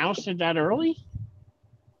ever been ousted that early?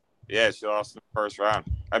 Yeah, she lost in the first round.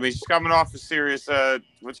 I mean, she's coming off a serious pair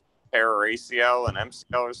ACL and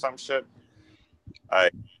MCL or some shit.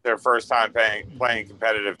 Their first time playing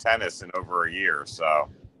competitive tennis in over a year, so.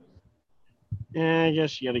 Yeah, I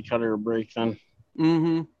guess you got to cut her a break then.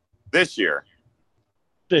 Mm-hmm. This year.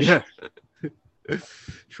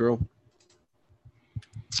 True.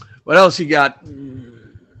 What else you got?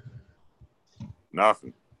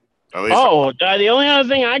 Nothing. The only other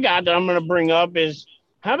thing I got that I'm going to bring up is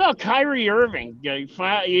how about Kyrie Irving?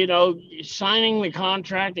 Signing the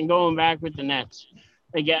contract and going back with the Nets.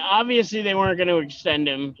 Obviously they weren't going to extend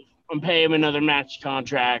him and pay him another max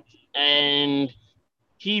contract, and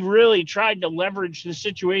he really tried to leverage the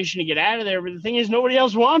situation to get out of there. But the thing is, nobody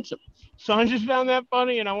else wants him. So I just found that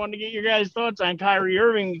funny, and I wanted to get your guys' thoughts on Kyrie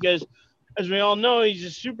Irving because, as we all know, he's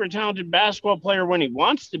a super talented basketball player when he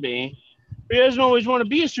wants to be. But he doesn't always want to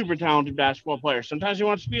be a super talented basketball player. Sometimes he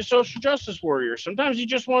wants to be a social justice warrior. Sometimes he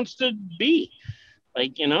just wants to be.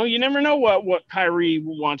 Like, you know, you never know what Kyrie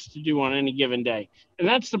wants to do on any given day. And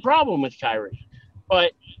that's the problem with Kyrie.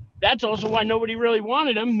 But that's also why nobody really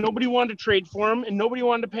wanted him. Nobody wanted to trade for him, and nobody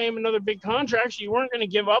wanted to pay him another big contract. So you weren't going to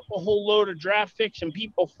give up a whole load of draft picks and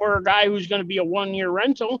people for a guy who's going to be a one-year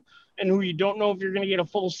rental and who you don't know if you're going to get a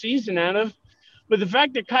full season out of. But the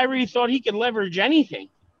fact that Kyrie thought he could leverage anything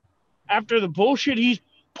after the bullshit he's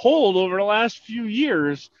pulled over the last few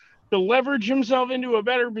years to leverage himself into a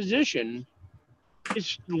better position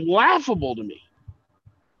is laughable to me.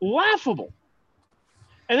 Laughable.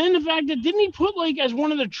 And then the fact that didn't he put like as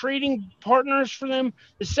one of the trading partners for them,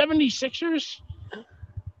 the 76ers?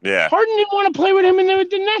 Yeah. Harden didn't want to play with him in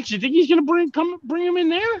the Nets. You think he's going to bring him in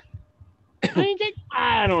there?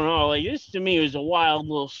 I don't know. Like, this to me was a wild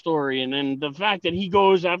little story. And then the fact that he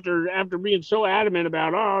goes after being so adamant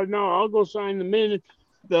about, oh no, I'll go sign the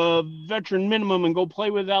veteran minimum and go play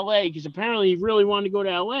with LA because apparently he really wanted to go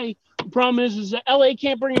to LA. The problem is that LA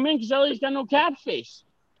can't bring him in because LA's got no cap space.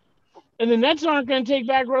 And the Nets aren't going to take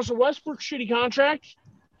back Russell Westbrook's shitty contract.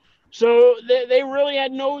 So they really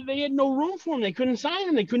had no room for him. They couldn't sign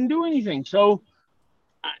him. They couldn't do anything. So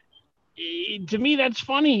to me, that's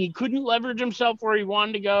funny. He couldn't leverage himself where he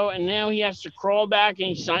wanted to go. And now he has to crawl back and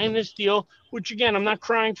he signed this deal, which again, I'm not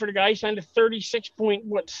crying for the guy. He signed a $36.6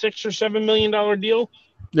 or $7 million deal.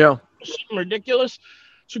 Yeah. Something ridiculous.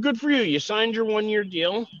 So good for you. You signed your 1-year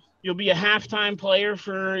deal. You'll be a halftime player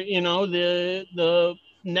for, you know, the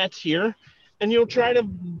Nets here, and you'll try to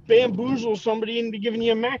bamboozle somebody into giving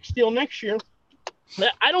you a max deal next year.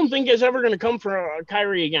 I don't think it's ever going to come for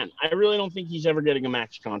Kyrie again. I really don't think he's ever getting a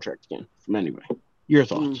max contract again from anybody. Your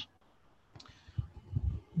thoughts?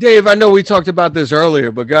 Dave, I know we talked about this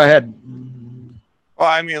earlier, but go ahead. Well,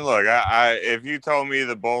 I mean, look, I if you told me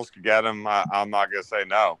the Bulls could get him, I'm not going to say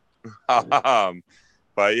no.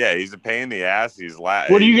 But yeah, he's a pain in the ass.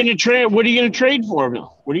 What are you going to trade? What are you going to trade for him?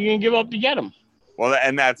 What are you going to give up to get him? Well,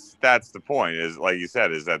 and that's the point is, like you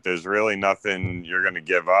said, is that there's really nothing you're going to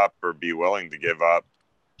give up or be willing to give up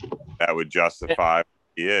that would justify what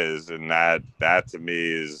he is. And that to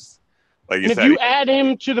me is, like you said. If you add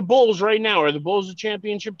him to the Bulls right now, are the Bulls a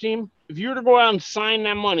championship team? If you were to go out and sign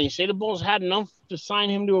that money, say the Bulls had enough to sign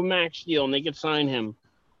him to a max deal and they could sign him,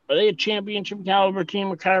 are they a championship caliber team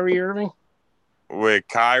with Kyrie Irving? With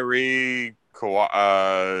Kyrie,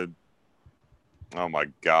 oh my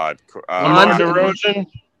God.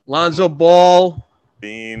 Lonzo Ball.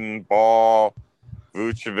 Bean, Ball,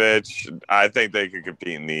 Vucevic. I think they could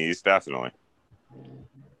compete in the East, definitely.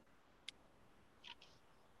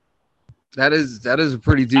 That is a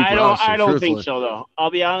pretty deep roster. I don't think so, though.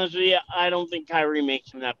 I'll be honest with you. I don't think Kyrie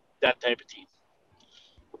makes him that type of team.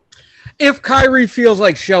 If Kyrie feels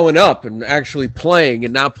like showing up and actually playing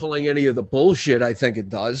and not pulling any of the bullshit, I think it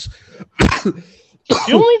does.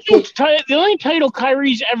 The only title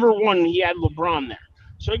Kyrie's ever won, he had LeBron there.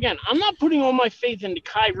 So again, I'm not putting all my faith into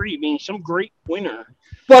Kyrie being some great winner.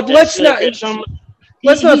 But let's not. He's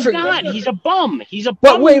not. He's a bum. He's a bum.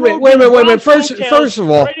 But wait a minute. First of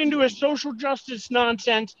all, right into a social justice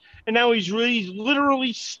nonsense, and now he's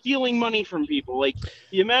literally stealing money from people. Like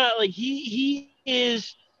the amount, like he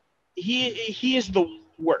is the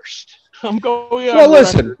worst. I'm going on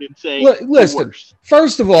record and saying listen.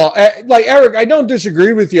 First of all, like Eric, I don't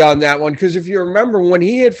disagree with you on that one because if you remember when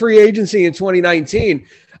he hit free agency in 2019,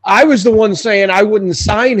 I was the one saying I wouldn't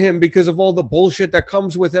sign him because of all the bullshit that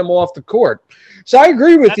comes with him off the court. So I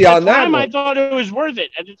agree with you on that one. I thought it was worth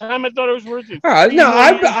it. At the time, I thought it was worth it. I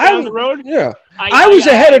was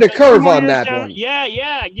ahead of the curve on that one.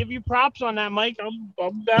 Yeah. I give you props on that, Mike.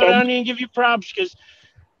 I'll bow down and give you props because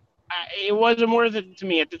it wasn't worth it to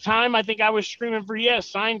me. At the time, I think I was screaming for,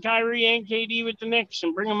 sign Kyrie and KD with the Knicks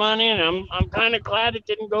and bring them on in. I'm kind of glad it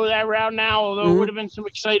didn't go that route now, although it would have been some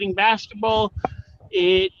exciting basketball.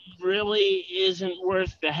 It really isn't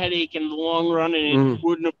worth the headache in the long run, and it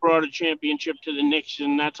wouldn't have brought a championship to the Knicks,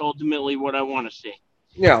 and that's ultimately what I want to see.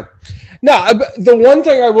 Yeah. Now, the one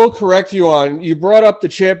thing I will correct you on, you brought up the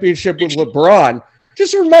championship with LeBron.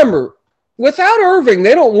 Just remember, without Irving,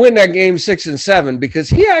 they don't win that game 6 and 7 because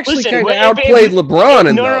he actually kind of outplayed LeBron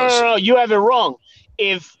in those. No, you have it wrong.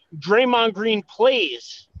 If Draymond Green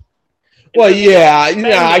plays,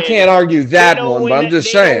 I can't argue that one, but I'm just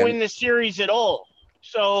saying. They don't win the series at all.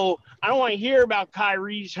 So I don't want to hear about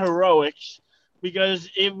Kyrie's heroics because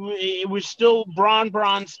it was still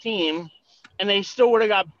Bron's team, and they still would have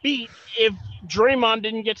got beat if Draymond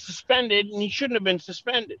didn't get suspended, and he shouldn't have been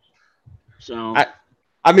suspended. So,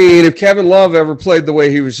 I mean, if Kevin Love ever played the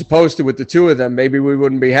way he was supposed to with the two of them, maybe we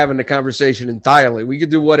wouldn't be having the conversation entirely. We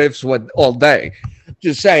could do what ifs all day.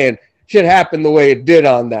 Just saying, shit happened the way it did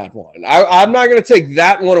on that one. I'm not going to take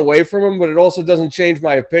that one away from him, but it also doesn't change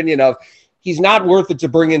my opinion of he's not worth it to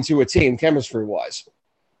bring into a team chemistry-wise.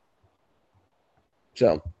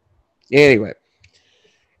 So, anyway.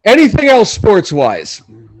 Anything else sports-wise?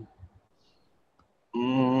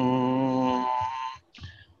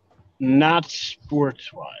 Not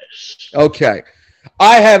sports-wise. Okay.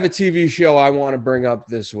 I have a TV show I want to bring up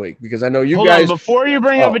this week because I know you Hold guys. on, before you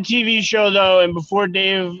bring up a TV show, though, and before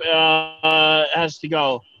Dave has to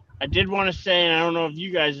go, I did want to say, and I don't know if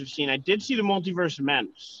you guys have seen, I did see the Multiverse of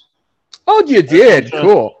Madness. Oh, you did?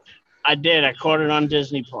 Cool. I did. I caught it on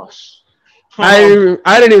Disney Plus. I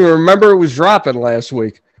didn't even remember it was dropping last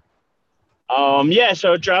week. Yeah,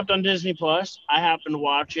 so it dropped on Disney Plus. I happened to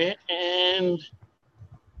watch it, and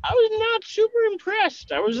I was not super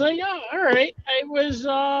impressed. I was like, oh, all right. It was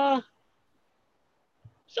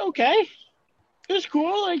it's okay. It was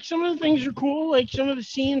cool. Like, some of the things are cool. Like, some of the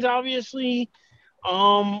scenes obviously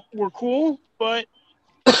were cool, but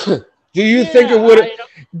do you think it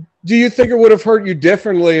would have hurt you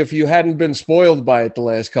differently if you hadn't been spoiled by it the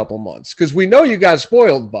last couple months? Because we know you got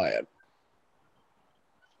spoiled by it.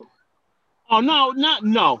 Oh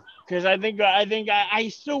no, because I think I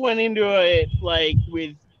still went into it like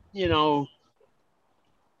with, you know,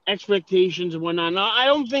 expectations and whatnot. No, I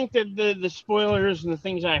don't think that the spoilers and the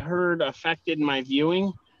things I heard affected my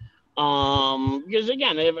viewing. Because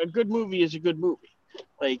again, a good movie is a good movie.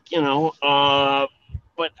 Like, you know,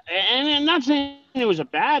 but and I'm not saying it was a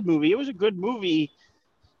bad movie. It was a good movie.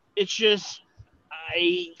 It's just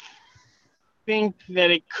I think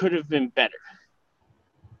that it could have been better.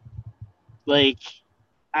 Like,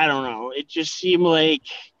 I don't know. It just seemed like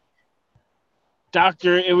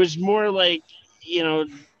it was more like, you know,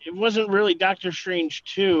 it wasn't really Doctor Strange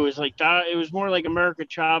 2. It was like, it was more like America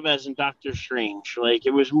Chavez and Doctor Strange. Like, it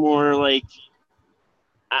was more like,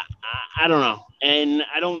 I don't know. And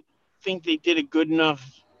I don't think they did a good enough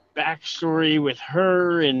backstory with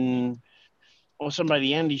her. And all of a sudden by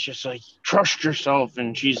the end, he's just like, trust yourself.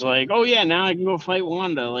 And she's like, oh yeah, now I can go fight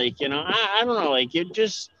Wanda. Like, you know, I don't know. Like, it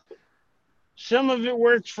just, some of it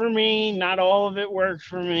worked for me. Not all of it worked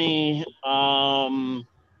for me.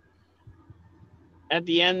 At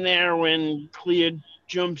the end there, when Clea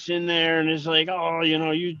jumps in there and is like, oh, you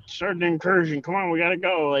know, you started an incursion. Come on, we got to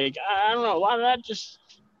go. Like, I don't know. A lot of that just,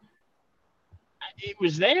 it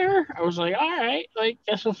was there. I was like, all right, like,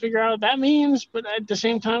 guess we'll figure out what that means. But at the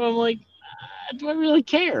same time, I'm like, do I really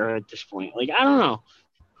care at this point? Like, I don't know.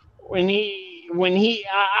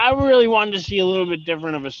 I really wanted to see a little bit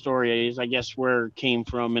different of a story, is I guess where it came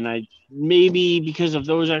from, and I maybe because of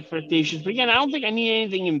those expectations. But again, I don't think I need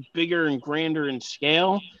anything in bigger and grander in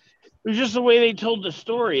scale. It was just the way they told the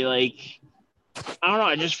story. Like, I don't know.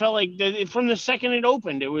 I just felt like from the second it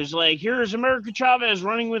opened, it was like, here's America Chavez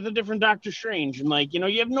running with a different Doctor Strange, and like, you know,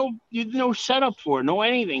 you have no setup for it, no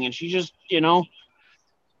anything, and she just, you know,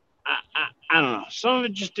 I don't know. Some of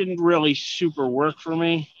it just didn't really super work for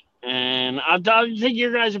me. And I'll take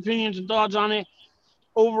your guys' opinions and thoughts on it.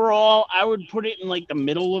 Overall, I would put it in like the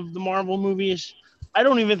middle of the Marvel movies. I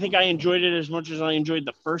don't even think I enjoyed it as much as I enjoyed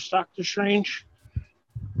the first Doctor Strange.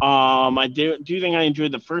 I do think I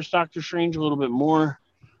enjoyed the first Doctor Strange a little bit more.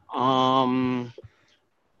 But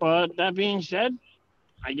that being said,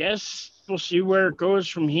 I guess we'll see where it goes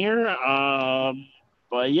from here.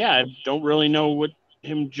 But yeah, I don't really know what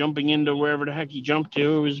him jumping into wherever the heck he jumped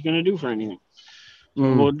to is going to do for anything.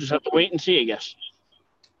 So we'll just have to wait and see, I guess.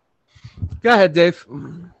 Go ahead, Dave.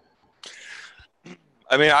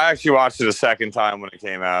 I mean, I actually watched it a second time when it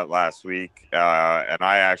came out last week, and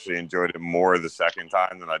I actually enjoyed it more the second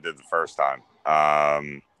time than I did the first time.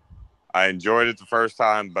 I enjoyed it the first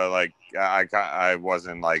time, but like I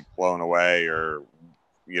wasn't like blown away or,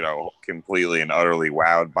 you know, completely and utterly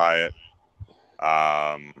wowed by it.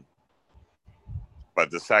 But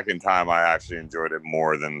the second time, I actually enjoyed it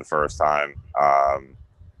more than the first time.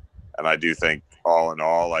 And I do think, all in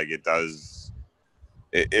all, like, it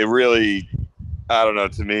really, I don't know,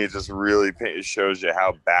 to me, it just really shows you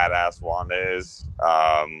how badass Wanda is.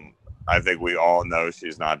 I think we all know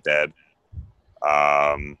she's not dead.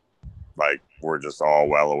 Like, we're just all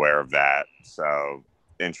well aware of that. So,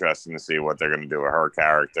 interesting to see what they're going to do with her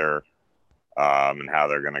character, and how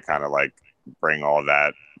they're going to kind of, like, bring all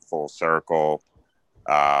that full circle.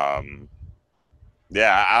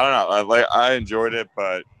 Yeah, I don't know. I enjoyed it,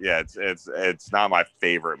 but yeah, it's not my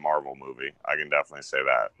favorite Marvel movie. I can definitely say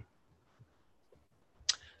that.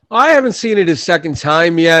 I haven't seen it a second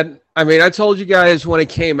time yet. I mean, I told you guys when it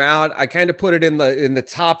came out, I kind of put it in the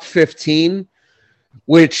top 15,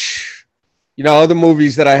 which, other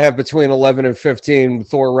movies that I have between 11 and 15,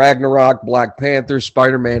 Thor Ragnarok, Black Panther,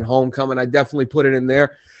 Spider-Man Homecoming, I definitely put it in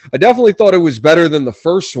there. I definitely thought it was better than the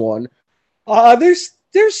first one.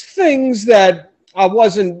 There's things that I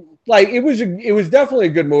wasn't like. It was definitely a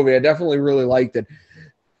good movie. I definitely really liked it.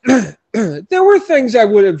 There were things I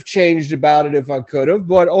would have changed about it if I could have,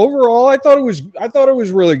 but overall, I thought it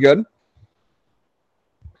was really good.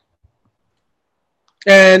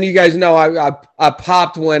 And you guys know I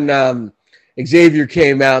popped when Xavier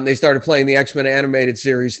came out and they started playing the X-Men animated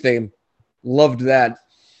series theme. Loved that.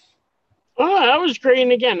 Oh, that was great.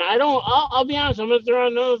 And again, I'll be honest, I'm going to throw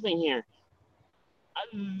out another thing here.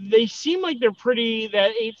 They seem like that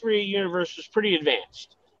 838 universe was pretty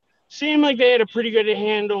advanced. Seemed like they had a pretty good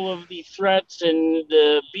handle of the threats and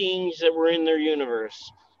the beings that were in their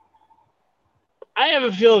universe. I have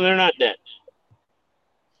a feeling they're not dead.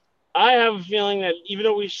 I have a feeling that even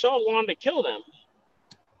though we saw Wanda kill them,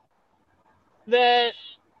 that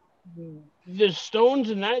the stones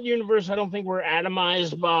in that universe, I don't think were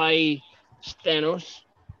atomized by Thanos.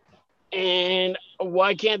 And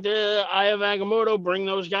why can't the Eye of Agamotto bring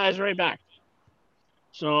those guys right back?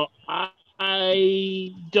 So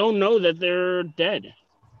I don't know that they're dead.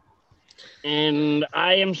 And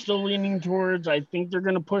I am still leaning towards, I think they're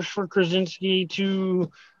going to push for Krasinski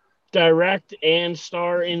to direct and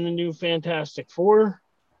star in the new Fantastic Four.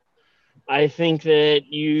 I think that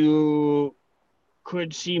you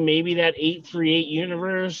could see maybe that 838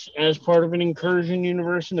 universe as part of an incursion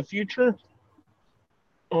universe in the future.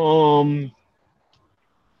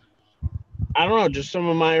 I don't know, just some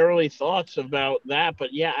of my early thoughts about that.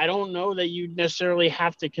 But yeah, I don't know that you necessarily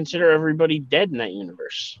have to consider everybody dead in that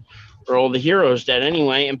universe, or all the heroes dead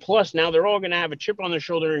anyway. And plus, now they're all going to have a chip on their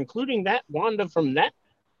shoulder, including that Wanda from that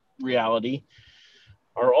reality,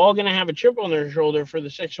 are all going to have a chip on their shoulder for the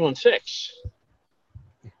 616.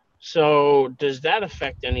 So does that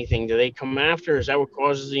affect anything? Do they come after? Is that what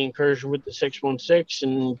causes the incursion with the 616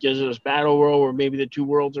 and gives us battle world where maybe the two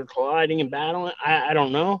worlds are colliding and battling? I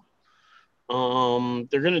don't know.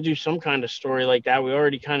 They're going to do some kind of story like that. We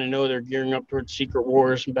already kind of know they're gearing up towards Secret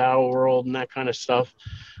Wars and Battle World and that kind of stuff.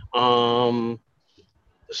 So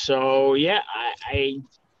yeah, I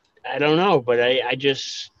don't know, but I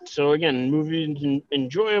just, so again, movie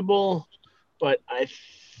enjoyable, but I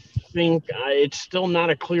think it's still not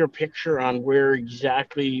a clear picture on where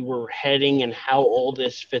exactly we're heading and how all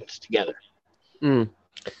this fits together.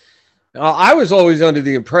 I was always under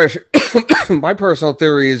the impression, my personal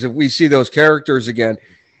theory is if we see those characters again,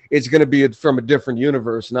 it's going to be from a different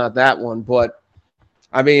universe, not that one. But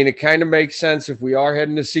I mean, it kind of makes sense if we are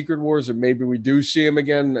heading to Secret Wars, or maybe we do see him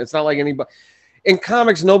again. It's not like anybody in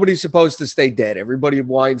comics, nobody's supposed to stay dead. Everybody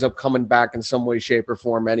winds up coming back in some way, shape, or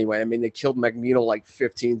form anyway. I mean, they killed Magneto like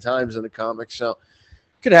 15 times in the comics, so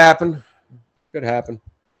could happen. Could happen.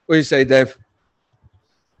 What do you say, Dave?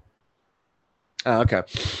 Oh, okay.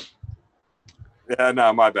 Yeah,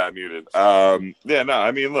 no, my bad, muted. Yeah, no,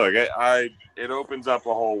 I mean, look, it opens up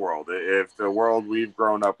a whole world. If the world we've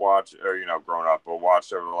grown up watched over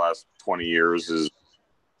the last 20 years is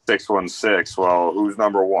 616, well, who's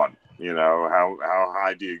number one? How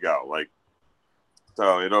high do you go?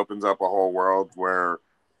 So it opens up a whole world where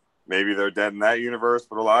maybe they're dead in that universe,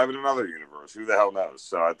 but alive in another universe. Who the hell knows?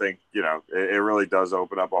 So I think, it really does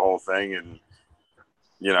open up a whole thing. And,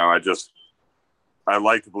 I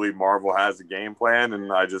like to believe Marvel has a game plan,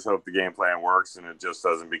 and I just hope the game plan works and it just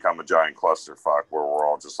doesn't become a giant clusterfuck where we're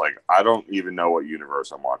all just like, I don't even know what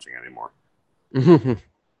universe I'm watching anymore.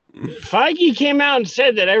 Feige came out and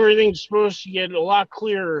said that everything's supposed to get a lot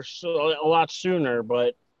clearer, so a lot sooner,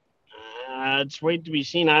 but it's wait to be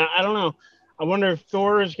seen. I don't know. I wonder if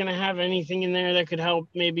Thor is going to have anything in there that could help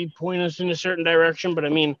maybe point us in a certain direction. But I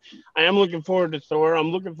mean, I am looking forward to Thor.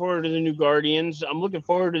 I'm looking forward to the new Guardians. I'm looking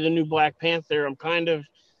forward to the new Black Panther. I'm kind of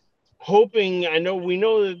hoping, we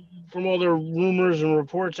know that from all the rumors and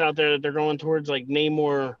reports out there that they're going towards like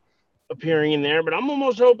Namor appearing in there, but I'm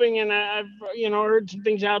almost hoping, and I've heard some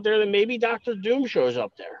things out there that maybe Doctor Doom shows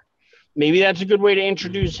up there. Maybe that's a good way to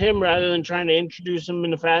introduce him rather than trying to introduce him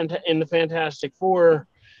in the Fantastic Four,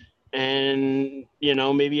 and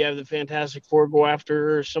maybe have the Fantastic Four go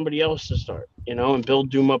after somebody else to start, and build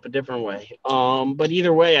Doom up a different way. But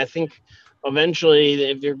either way, I think eventually,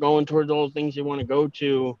 if they're going towards all the things they want to go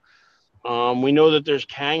to, we know that there's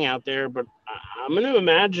Kang out there, but I'm going to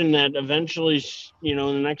imagine that eventually, in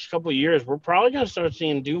the next couple of years, we're probably going to start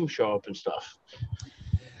seeing Doom show up and stuff.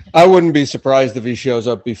 I wouldn't be surprised if he shows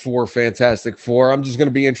up before Fantastic Four. I'm just going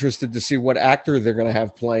to be interested to see what actor they're going to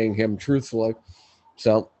have playing him, truthfully.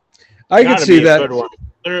 So I could Got to see be a that. good one.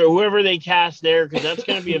 Whoever they cast there, because that's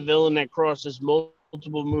going to be a villain that crosses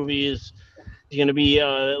multiple movies. He's going to be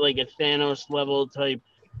like a Thanos level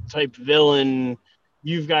type villain.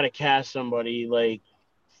 You've got to cast somebody like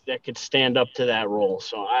that could stand up to that role.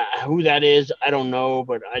 So who that is, I don't know,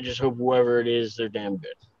 but I just hope whoever it is, they're damn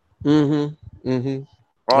good. Mm-hmm. Mm-hmm.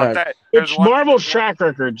 Well, Right. there's Which one Marvel's track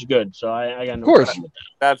record's good, so I got Of no course. problem with that.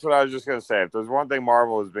 That's what I was just gonna say. If there's one thing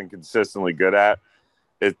Marvel has been consistently good at,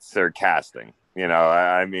 it's their casting.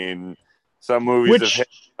 I mean, some movies have hit,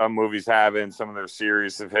 some movies haven't. Some of their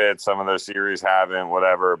series have hit, some of their series haven't.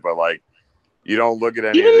 Whatever, but like, you don't look at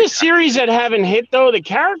any Even of the series that haven't hit though, the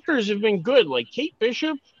characters have been good. Like Kate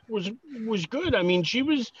Bishop was good. I mean, she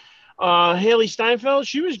was Haley Steinfeld.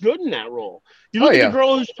 She was good in that role. You Oh, look at the yeah.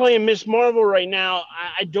 girl who's playing Miss Marvel right now.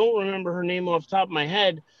 I don't remember her name off the top of my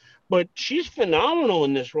head, but she's phenomenal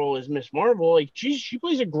in this role as Miss Marvel. Like she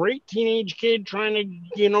plays a great teenage kid trying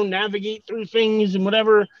to navigate through things and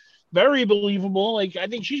whatever. Very believable. Like I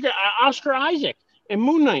think she's got Oscar Isaac and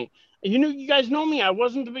Moon Knight. You guys know me. I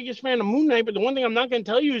wasn't the biggest fan of Moon Knight, but the one thing I'm not going to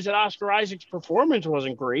tell you is that Oscar Isaac's performance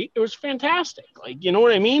wasn't great. It was fantastic. Like, you know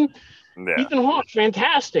what I mean? Yeah. Ethan Hawke,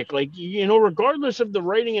 fantastic. Like, regardless of the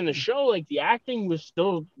writing in the show, like the acting was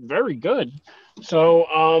still very good.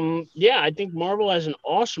 So, yeah, I think Marvel has an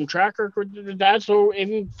awesome track record with that. So,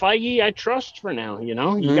 even Feige, I trust for now. You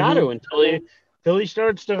got to until he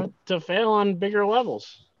starts to fail on bigger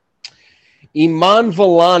levels. Iman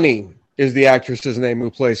Vellani is the actress's name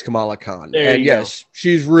who plays Kamala Khan. There And you yes,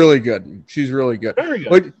 she's really good. She's really good. Very good.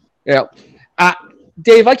 But yeah.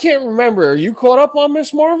 Dave, I can't remember. Are you caught up on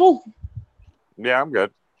Miss Marvel? Yeah, I'm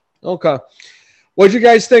good. Okay. What'd you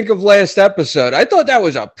guys think of last episode? I thought that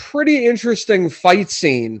was a pretty interesting fight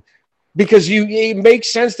scene because it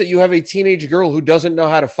makes sense that you have a teenage girl who doesn't know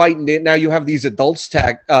how to fight, and now you have these adults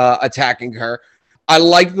attacking her. I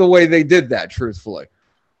like the way they did that, truthfully.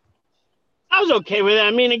 I was okay with it.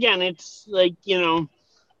 I mean, again, it's like, if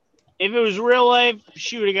it was real life,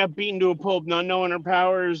 she would have got beaten to a pulp, not knowing her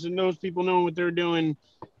powers and those people knowing what they're doing.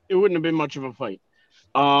 It wouldn't have been much of a fight.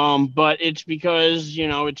 But it's because,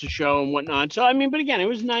 it's a show and whatnot. So, I mean, but again, it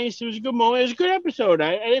was nice. It was a good moment. It was a good episode.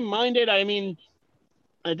 I didn't mind it. I mean,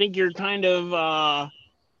 I think you're kind of, I'm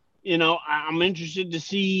interested to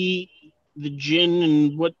see the Jinn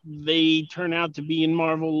and what they turn out to be in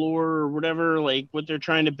Marvel lore or whatever, like what they're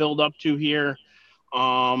trying to build up to here.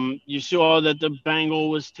 You saw that the bangle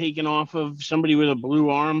was taken off of somebody with a blue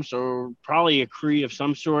arm, so probably a Kree of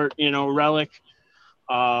some sort, relic.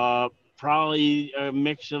 Probably a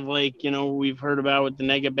mix of we've heard about with the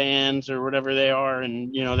nega bands or whatever they are,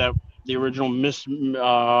 and that the original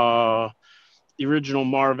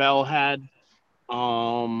Marvel had.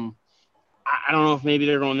 I don't know if maybe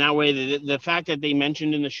they're going that way. The fact that they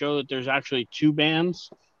mentioned in the show that there's actually two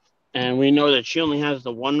bands, and we know that she only has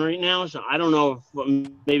the one right now. So I don't know if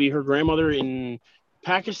maybe her grandmother in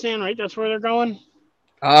Pakistan, right? That's where they're going.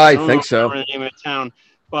 I think so. The name of the town,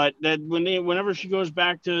 but that whenever she goes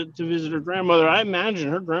back to visit her grandmother, I imagine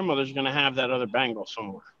her grandmother's going to have that other bangle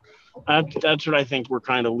somewhere. That's what I think we're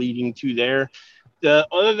kind of leading to there. The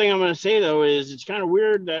other thing I'm going to say, though, is it's kind of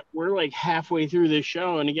weird that we're like halfway through this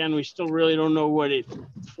show. And again, we still really don't know what it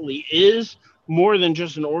fully is, more than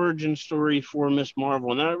just an origin story for Miss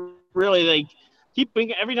Marvel. And I really keep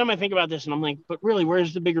thinking every time I think about this, and I'm like, but really,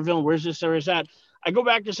 where's the bigger villain? Where's this? Where's that? I go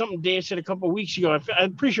back to something Dave said a couple of weeks ago.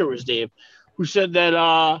 I'm pretty sure it was Dave who said that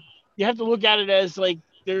you have to look at it as like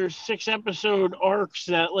there's 6-episode arcs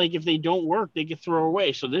that like if they don't work they get throw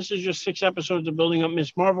away. So this is just 6 episodes of building up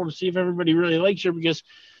Miss Marvel to see if everybody really likes her, because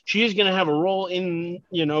she is going to have a role in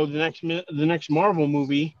the next Marvel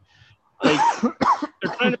movie. Like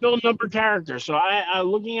they're trying to build a number of characters. So I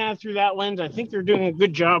looking at it through that lens, I think they're doing a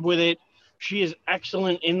good job with it. She is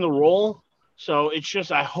excellent in the role. So it's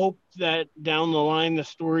just I hope that down the line the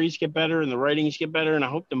stories get better and the writings get better, and I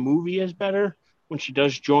hope the movie is better when she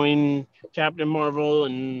does join Captain Marvel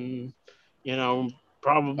and,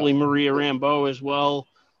 probably Maria Rambeau as well,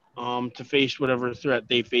 to face whatever threat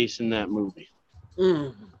they face in that movie.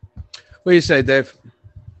 What do you say, Dave?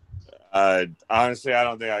 Honestly, I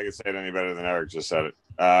don't think I could say it any better than Eric just said it.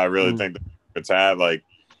 I really think that it's had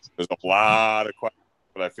there's a lot of questions,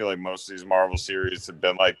 but I feel like most of these Marvel series have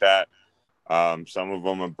been like that. Some of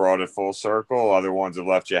them have brought it full circle. Other ones have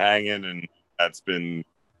left you hanging, and that's been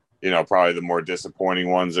probably the more disappointing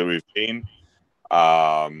ones that we've seen.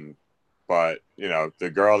 But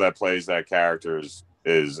the girl that plays that character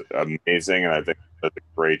is amazing, and I think does a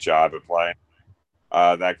great job at playing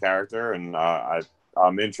that character. And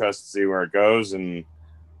I'm interested to see where it goes. And,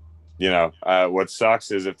 what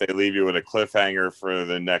sucks is if they leave you with a cliffhanger for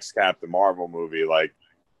the next Captain Marvel movie. Like,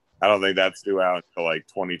 I don't think that's due out until like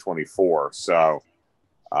 2024. So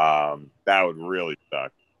that would really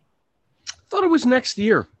suck. I thought it was next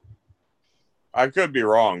year. I could be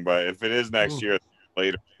wrong, but if it is next year,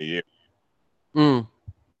 later in the year.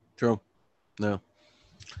 True. No.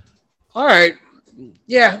 All right.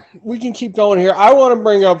 Yeah, we can keep going here. I want to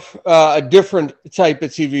bring up a different type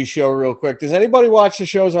of TV show real quick. Does anybody watch the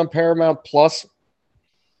shows on Paramount Plus? Is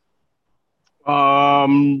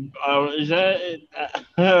that?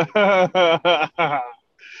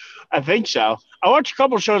 I think so. I watched a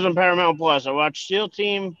couple shows on Paramount Plus. I watched SEAL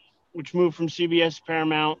Team, which moved from CBS to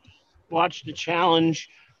Paramount. Watched The Challenge.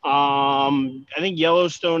 I think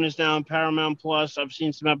Yellowstone is now on Paramount Plus. I've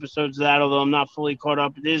seen some episodes of that, although I'm not fully caught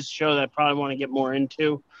up. It is a show that I probably want to get more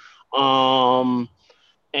into. And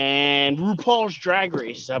RuPaul's Drag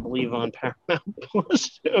Race, I believe, on Paramount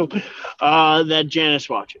Plus too, that Janice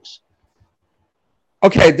watches.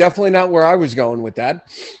 Okay, definitely not where I was going with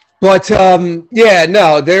that. But,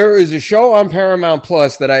 there is a show on Paramount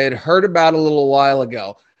Plus that I had heard about a little while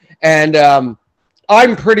ago. And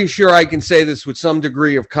I'm pretty sure I can say this with some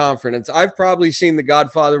degree of confidence. I've probably seen the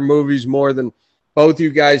Godfather movies more than both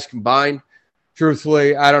you guys combined.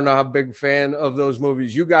 Truthfully, I don't know how big a fan of those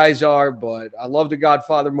movies you guys are, but I love the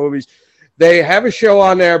Godfather movies. They have a show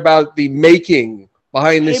on there about the making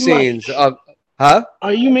behind the scenes of... Huh?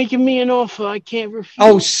 Are you making me an offer I can't refuse?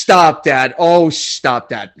 Oh, stop that.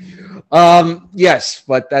 Yes,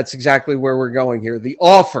 but that's exactly where we're going here. The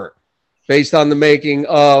Offer, based on the making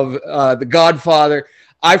of The Godfather.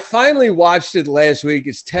 I finally watched it last week.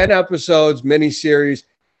 It's 10 episodes, miniseries.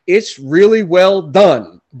 It's really well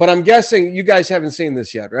done. But I'm guessing you guys haven't seen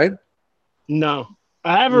this yet, right? No.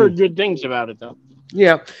 I have heard good things about it, though.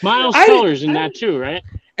 Yeah. Miles Teller's in that, too, right?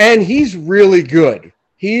 And he's really good.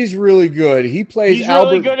 He's really good. He plays He's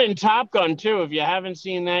Albert. really good in Top Gun, too. If you haven't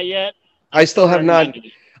seen that yet. I still have not.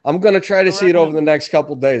 I'm going to try to see it over the next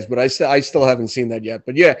couple of days, but I still haven't seen that yet.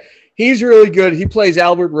 But yeah, he's really good. He plays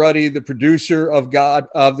Albert Ruddy, the producer of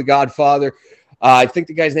The Godfather. I think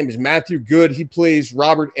the guy's name is Matthew Good. He plays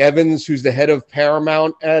Robert Evans, who's the head of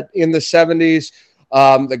Paramount in the 70s.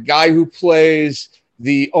 The guy who plays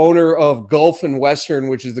the owner of Gulf and Western,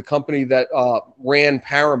 which is the company that ran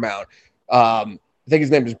Paramount. I think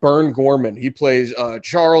his name is Bern Gorman. He plays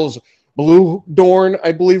Charles Bluedorn,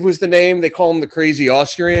 I believe was the name. They call him the crazy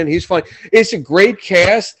Austrian. He's fun. It's a great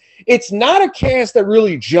cast. It's not a cast that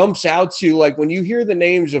really jumps out to you. Like when you hear the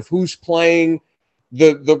names of who's playing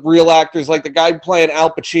the real actors, like the guy playing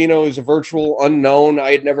Al Pacino is a virtual unknown.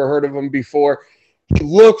 I had never heard of him before. He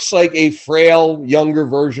looks like a frail, younger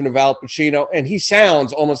version of Al Pacino, and he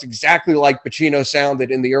sounds almost exactly like Pacino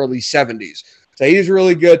sounded in the early 70s. So he's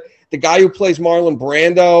really good. The guy who plays Marlon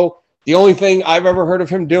Brando, the only thing I've ever heard of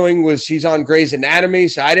him doing was he's on Grey's Anatomy,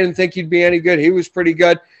 so I didn't think he'd be any good. He was pretty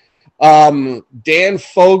good. Dan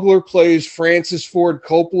Fogler plays Francis Ford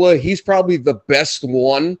Coppola. He's probably the best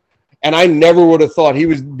one, and I never would have thought he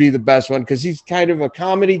would be the best one because he's kind of a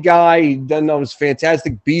comedy guy. He done those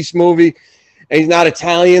Fantastic Beasts movie, and he's not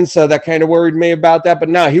Italian, so that kind of worried me about that. But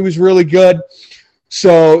no, he was really good.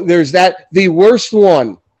 So there's that. The worst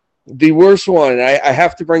one, and I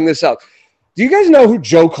have to bring this up. Do you guys know who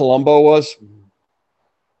Joe Colombo was?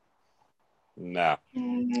 No.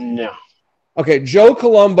 Okay, Joe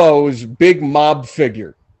Colombo was a big mob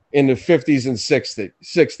figure in the 50s and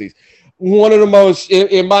 60s. One of the most,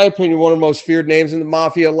 in my opinion, one of the most feared names in the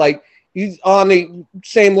mafia. Like, he's on the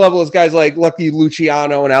same level as guys like Lucky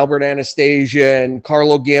Luciano and Albert Anastasia and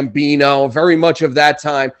Carlo Gambino, very much of that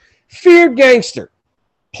time. Feared gangster,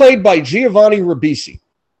 played by Giovanni Ribisi.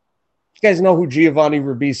 You guys know who Giovanni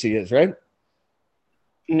Ribisi is, right?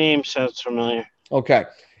 Name sounds familiar. Okay.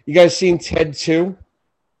 You guys seen Ted 2?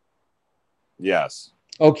 Yes.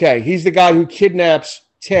 Okay. He's the guy who kidnaps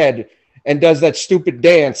Ted and does that stupid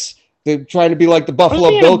dance. They're trying to be like the Buffalo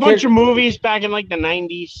Wasn't he Bill in a bunch of movies back in like the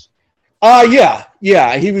 90s?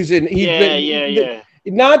 Yeah. He was in.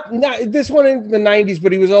 Not this one in the 90s,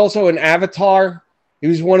 but he was also in Avatar. He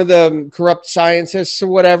was one of the corrupt scientists or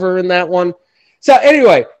whatever in that one. So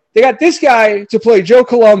anyway, they got this guy to play Joe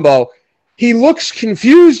Colombo. He looks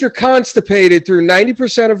confused or constipated through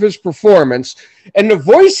 90% of his performance, and the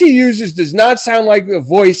voice he uses does not sound like the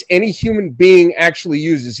voice any human being actually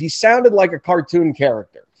uses. He sounded like a cartoon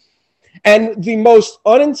character. And the most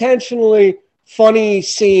unintentionally funny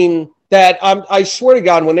scene that I swear to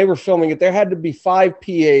God, when they were filming it, there had to be 5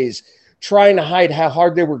 PAs trying to hide how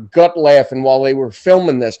hard they were gut laughing while they were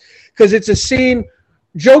filming this. Because it's a scene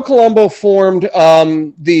Joe Colombo formed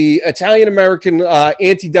the Italian-American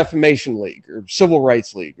Anti-Defamation League or Civil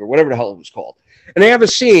Rights League or whatever the hell it was called. And they have a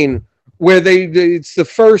scene where it's the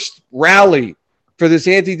first rally for this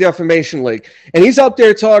Anti-Defamation League. And he's up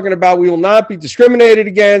there talking about we will not be discriminated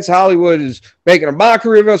against. Hollywood is making a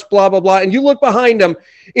mockery of us, blah, blah, blah. And you look behind him,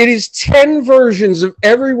 it is 10 versions of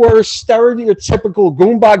every worst stereotypical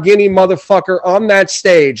Goomba Guinea motherfucker on that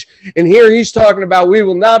stage. And here he's talking about we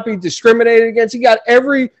will not be discriminated against. He got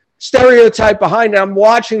every stereotype behind him. I'm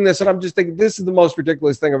watching this and I'm just thinking, this is the most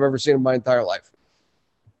ridiculous thing I've ever seen in my entire life.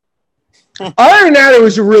 Other than that, it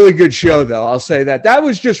was a really good show, though. I'll say that. That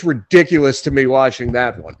was just ridiculous to me watching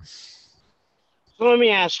that one. So let me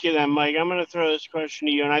ask you then, Mike. I'm going to throw this question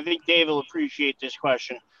to you, and I think Dave will appreciate this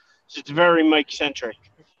question. It's very Mike-centric.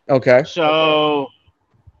 Okay. So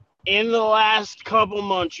in the last couple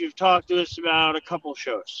months, you've talked to us about a couple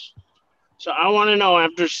shows. So I want to know,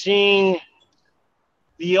 after seeing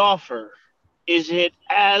The Offer, is it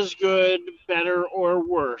as good, better, or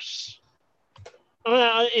worse?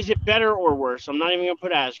 Is it better or worse? I'm not even going to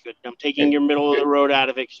put as good. I'm taking your middle of the road out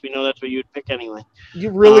of it because we know that's what you would pick anyway.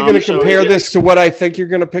 You're really going to compare this to what I think you're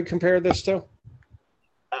going to compare this to?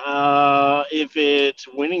 If it's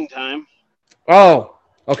Winning Time. Oh,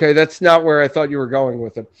 okay. That's not where I thought you were going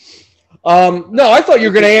with it. No, I thought you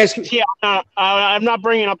were going to ask. Yeah, I'm not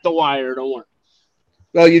bringing up The Wire. Don't worry.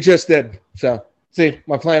 Well, you just did. So, see,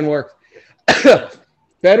 my plan worked.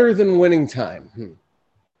 Better than Winning Time.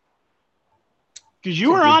 Because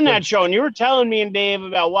you were on that show and you were telling me and Dave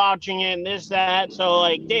about watching it and this, that. So,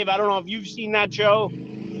 like, Dave, I don't know if you've seen that show.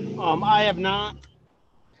 I have not.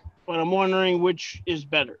 But I'm wondering which is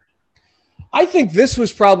better. I think this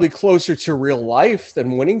was probably closer to real life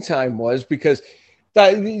than Winning Time was because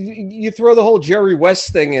you throw the whole Jerry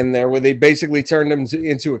West thing in there where they basically turned him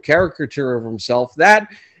into a caricature of himself. That,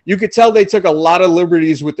 you could tell they took a lot of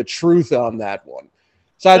liberties with the truth on that one.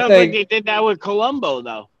 So I think they did that with Columbo,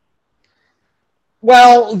 though.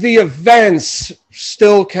 Well, the events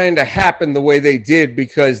still kind of happened the way they did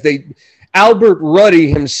because Albert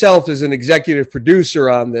Ruddy himself is an executive producer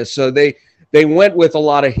on this. So they went with a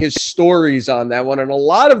lot of his stories on that one. And a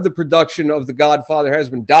lot of the production of The Godfather has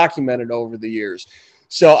been documented over the years.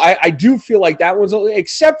 So I do feel like that was,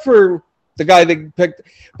 except for the guy they picked.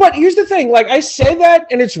 But here's the thing. Like I say that,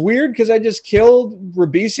 and it's weird because I just killed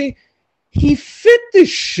Ribisi. He fit the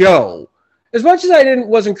show. As much as I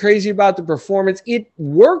wasn't crazy about the performance, it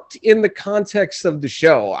worked in the context of the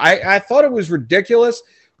show. I thought it was ridiculous,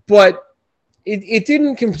 but it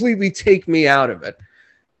didn't completely take me out of it.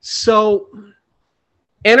 So,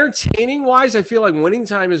 entertaining-wise, I feel like Winning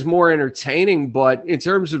Time is more entertaining, but in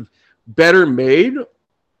terms of better made,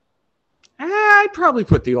 I'd probably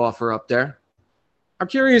put The Offer up there. I'm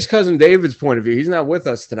curious Cousin David's point of view. He's not with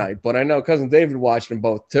us tonight, but I know Cousin David watched them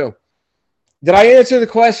both, too. Did I answer the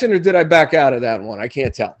question or did I back out of that one? I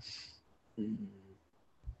can't tell.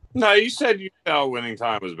 No, you said you felt Winning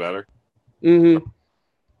Time was better. Mm-hmm.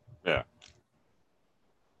 Yeah.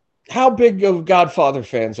 How big of Godfather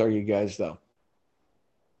fans are you guys, though?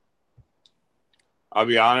 I'll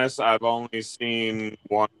be honest, I've only seen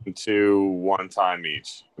 1 and 2 one time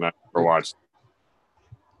each. And I never watched.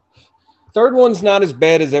 Third one's not as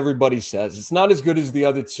bad as everybody says. It's not as good as the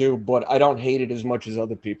other two, but I don't hate it as much as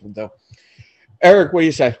other people do. Eric, what do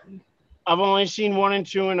you say? I've only seen 1 and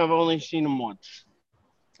 2, and I've only seen them once.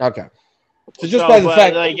 Okay. So just by the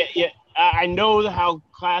fact... I know how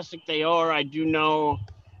classic they are. I do know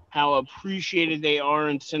how appreciated they are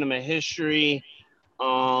in cinema history.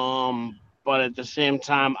 But at the same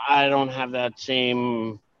time, I don't have that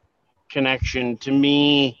same connection. To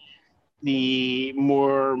me, the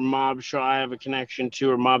more mob show I have a connection to,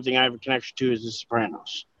 or mob thing I have a connection to, is The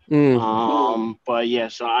Sopranos. But yeah,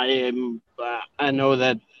 so I know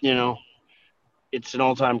that, it's an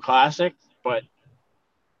all-time classic, but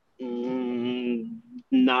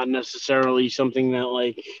not necessarily something that,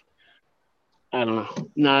 like, I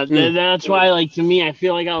don't know. That's why, to me, I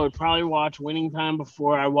feel like I would probably watch Winning Time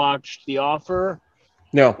before I watched The Offer.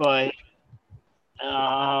 No. But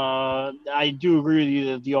I do agree with you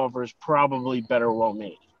that The Offer is probably better well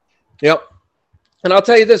made. Yep. And I'll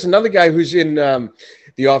tell you this, another guy who's in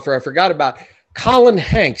The Offer I forgot about, Colin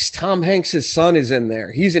Hanks. Tom Hanks' son is in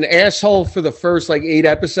there. He's an asshole for the first 8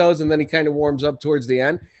 episodes, and then he kind of warms up towards the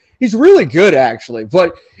end. He's really good, actually,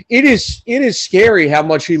 but it is scary how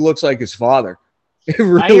much he looks like his father.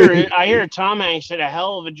 I hear Tom Hanks did a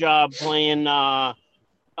hell of a job playing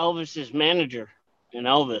Elvis's manager in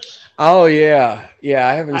Elvis. Oh yeah,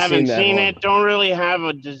 I haven't seen it. Don't really have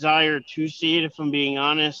a desire to see it, if I'm being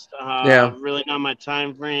honest. Really not my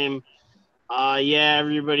time frame. Yeah,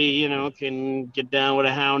 everybody, can get down with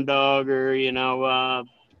a hound dog or,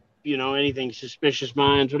 anything, Suspicious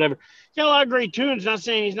Minds, whatever. Got a lot of great tunes. Not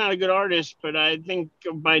saying he's not a good artist, but I think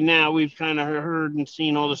by now we've kind of heard and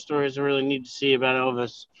seen all the stories I really need to see about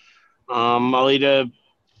Elvis. I'll eat a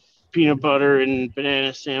peanut butter and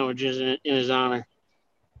banana sandwiches in his honor.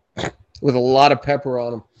 With a lot of pepper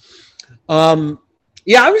on them.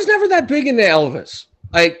 Yeah, I was never that big into Elvis.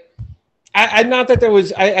 I not that there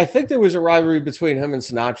was. I think there was a rivalry between him and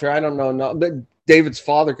Sinatra. I don't know. No, but David's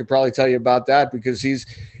father could probably tell you about that because he's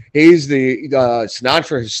the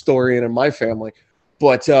Sinatra historian in my family.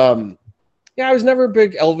 But yeah, I was never a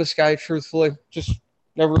big Elvis guy. Truthfully, just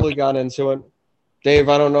never really got into it. Dave,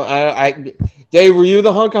 I don't know. Dave, were you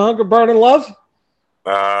the hunk of burning love?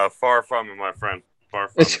 Far from it, my friend. Far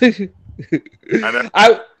from it.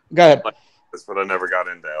 Go ahead. That's what I never got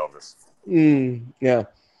into Elvis. Yeah.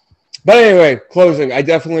 But anyway, closing. I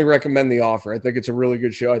definitely recommend The Offer. I think it's a really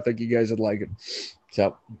good show. I think you guys would like it.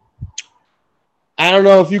 So, I don't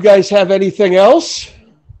know if you guys have anything else.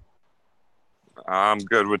 I'm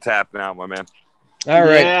good with tapping out, my man. All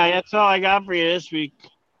right. Yeah, that's all I got for you this week.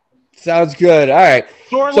 Sounds good. All right.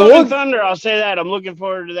 Thor: Love and Thunder. I'll say that. I'm looking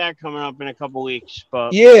forward to that coming up in a couple weeks.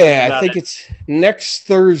 But yeah, I think it's next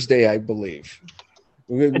Thursday, I believe.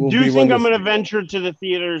 I do think I'm going to venture to the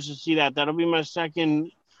theaters to see that. That'll be my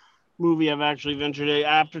second movie I've actually ventured to.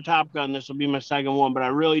 After Top Gun, this will be my second one. But I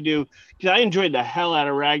really do, because I enjoyed the hell out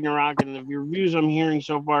of Ragnarok. And the reviews I'm hearing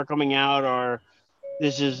so far coming out are,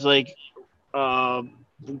 this is like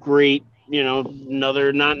great,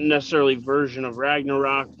 another not necessarily version of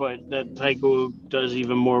Ragnarok, but that Taika does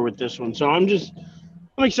even more with this one. So I'm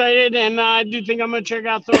excited, and I do think I'm going to check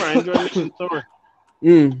out Thor. I enjoy me some Thor.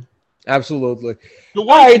 Absolutely. The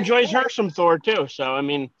wife enjoys her some Thor too, so I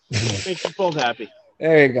mean, makes us both happy.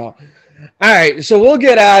 There you go. All right, so we'll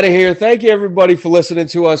get out of here. Thank you, everybody, for listening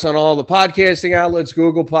to us on all the podcasting outlets: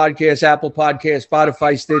 Google Podcasts, Apple Podcasts,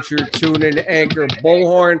 Spotify, Stitcher, TuneIn, Anchor,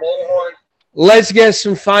 Bullhorn. Let's get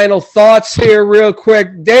some final thoughts here real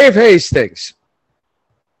quick. Dave Hastings.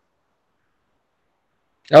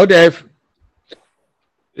 Oh, Dave.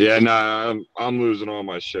 Yeah, no, I'm losing all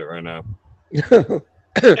my shit right now.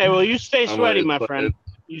 Hey, well, you stay sweaty, my friend.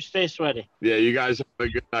 You stay sweaty. Yeah, you guys have a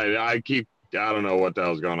good night. I don't know what the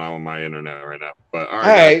hell's going on with my internet right now. But all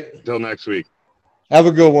right. Until next week. Have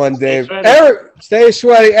a good one, Dave. Eric, stay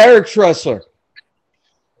sweaty. Eric Trussler.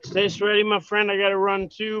 Stay sweaty, my friend. I got to run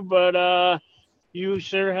too, but you,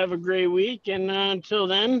 sir, have a great week. And until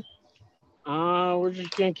then, we're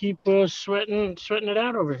just going to keep sweating it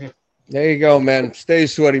out over here. There you go, man. Stay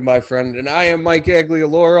sweaty, my friend. And I am Mike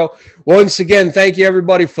Aglioloro. Once again, thank you,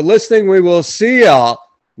 everybody, for listening. We will see y'all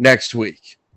next week.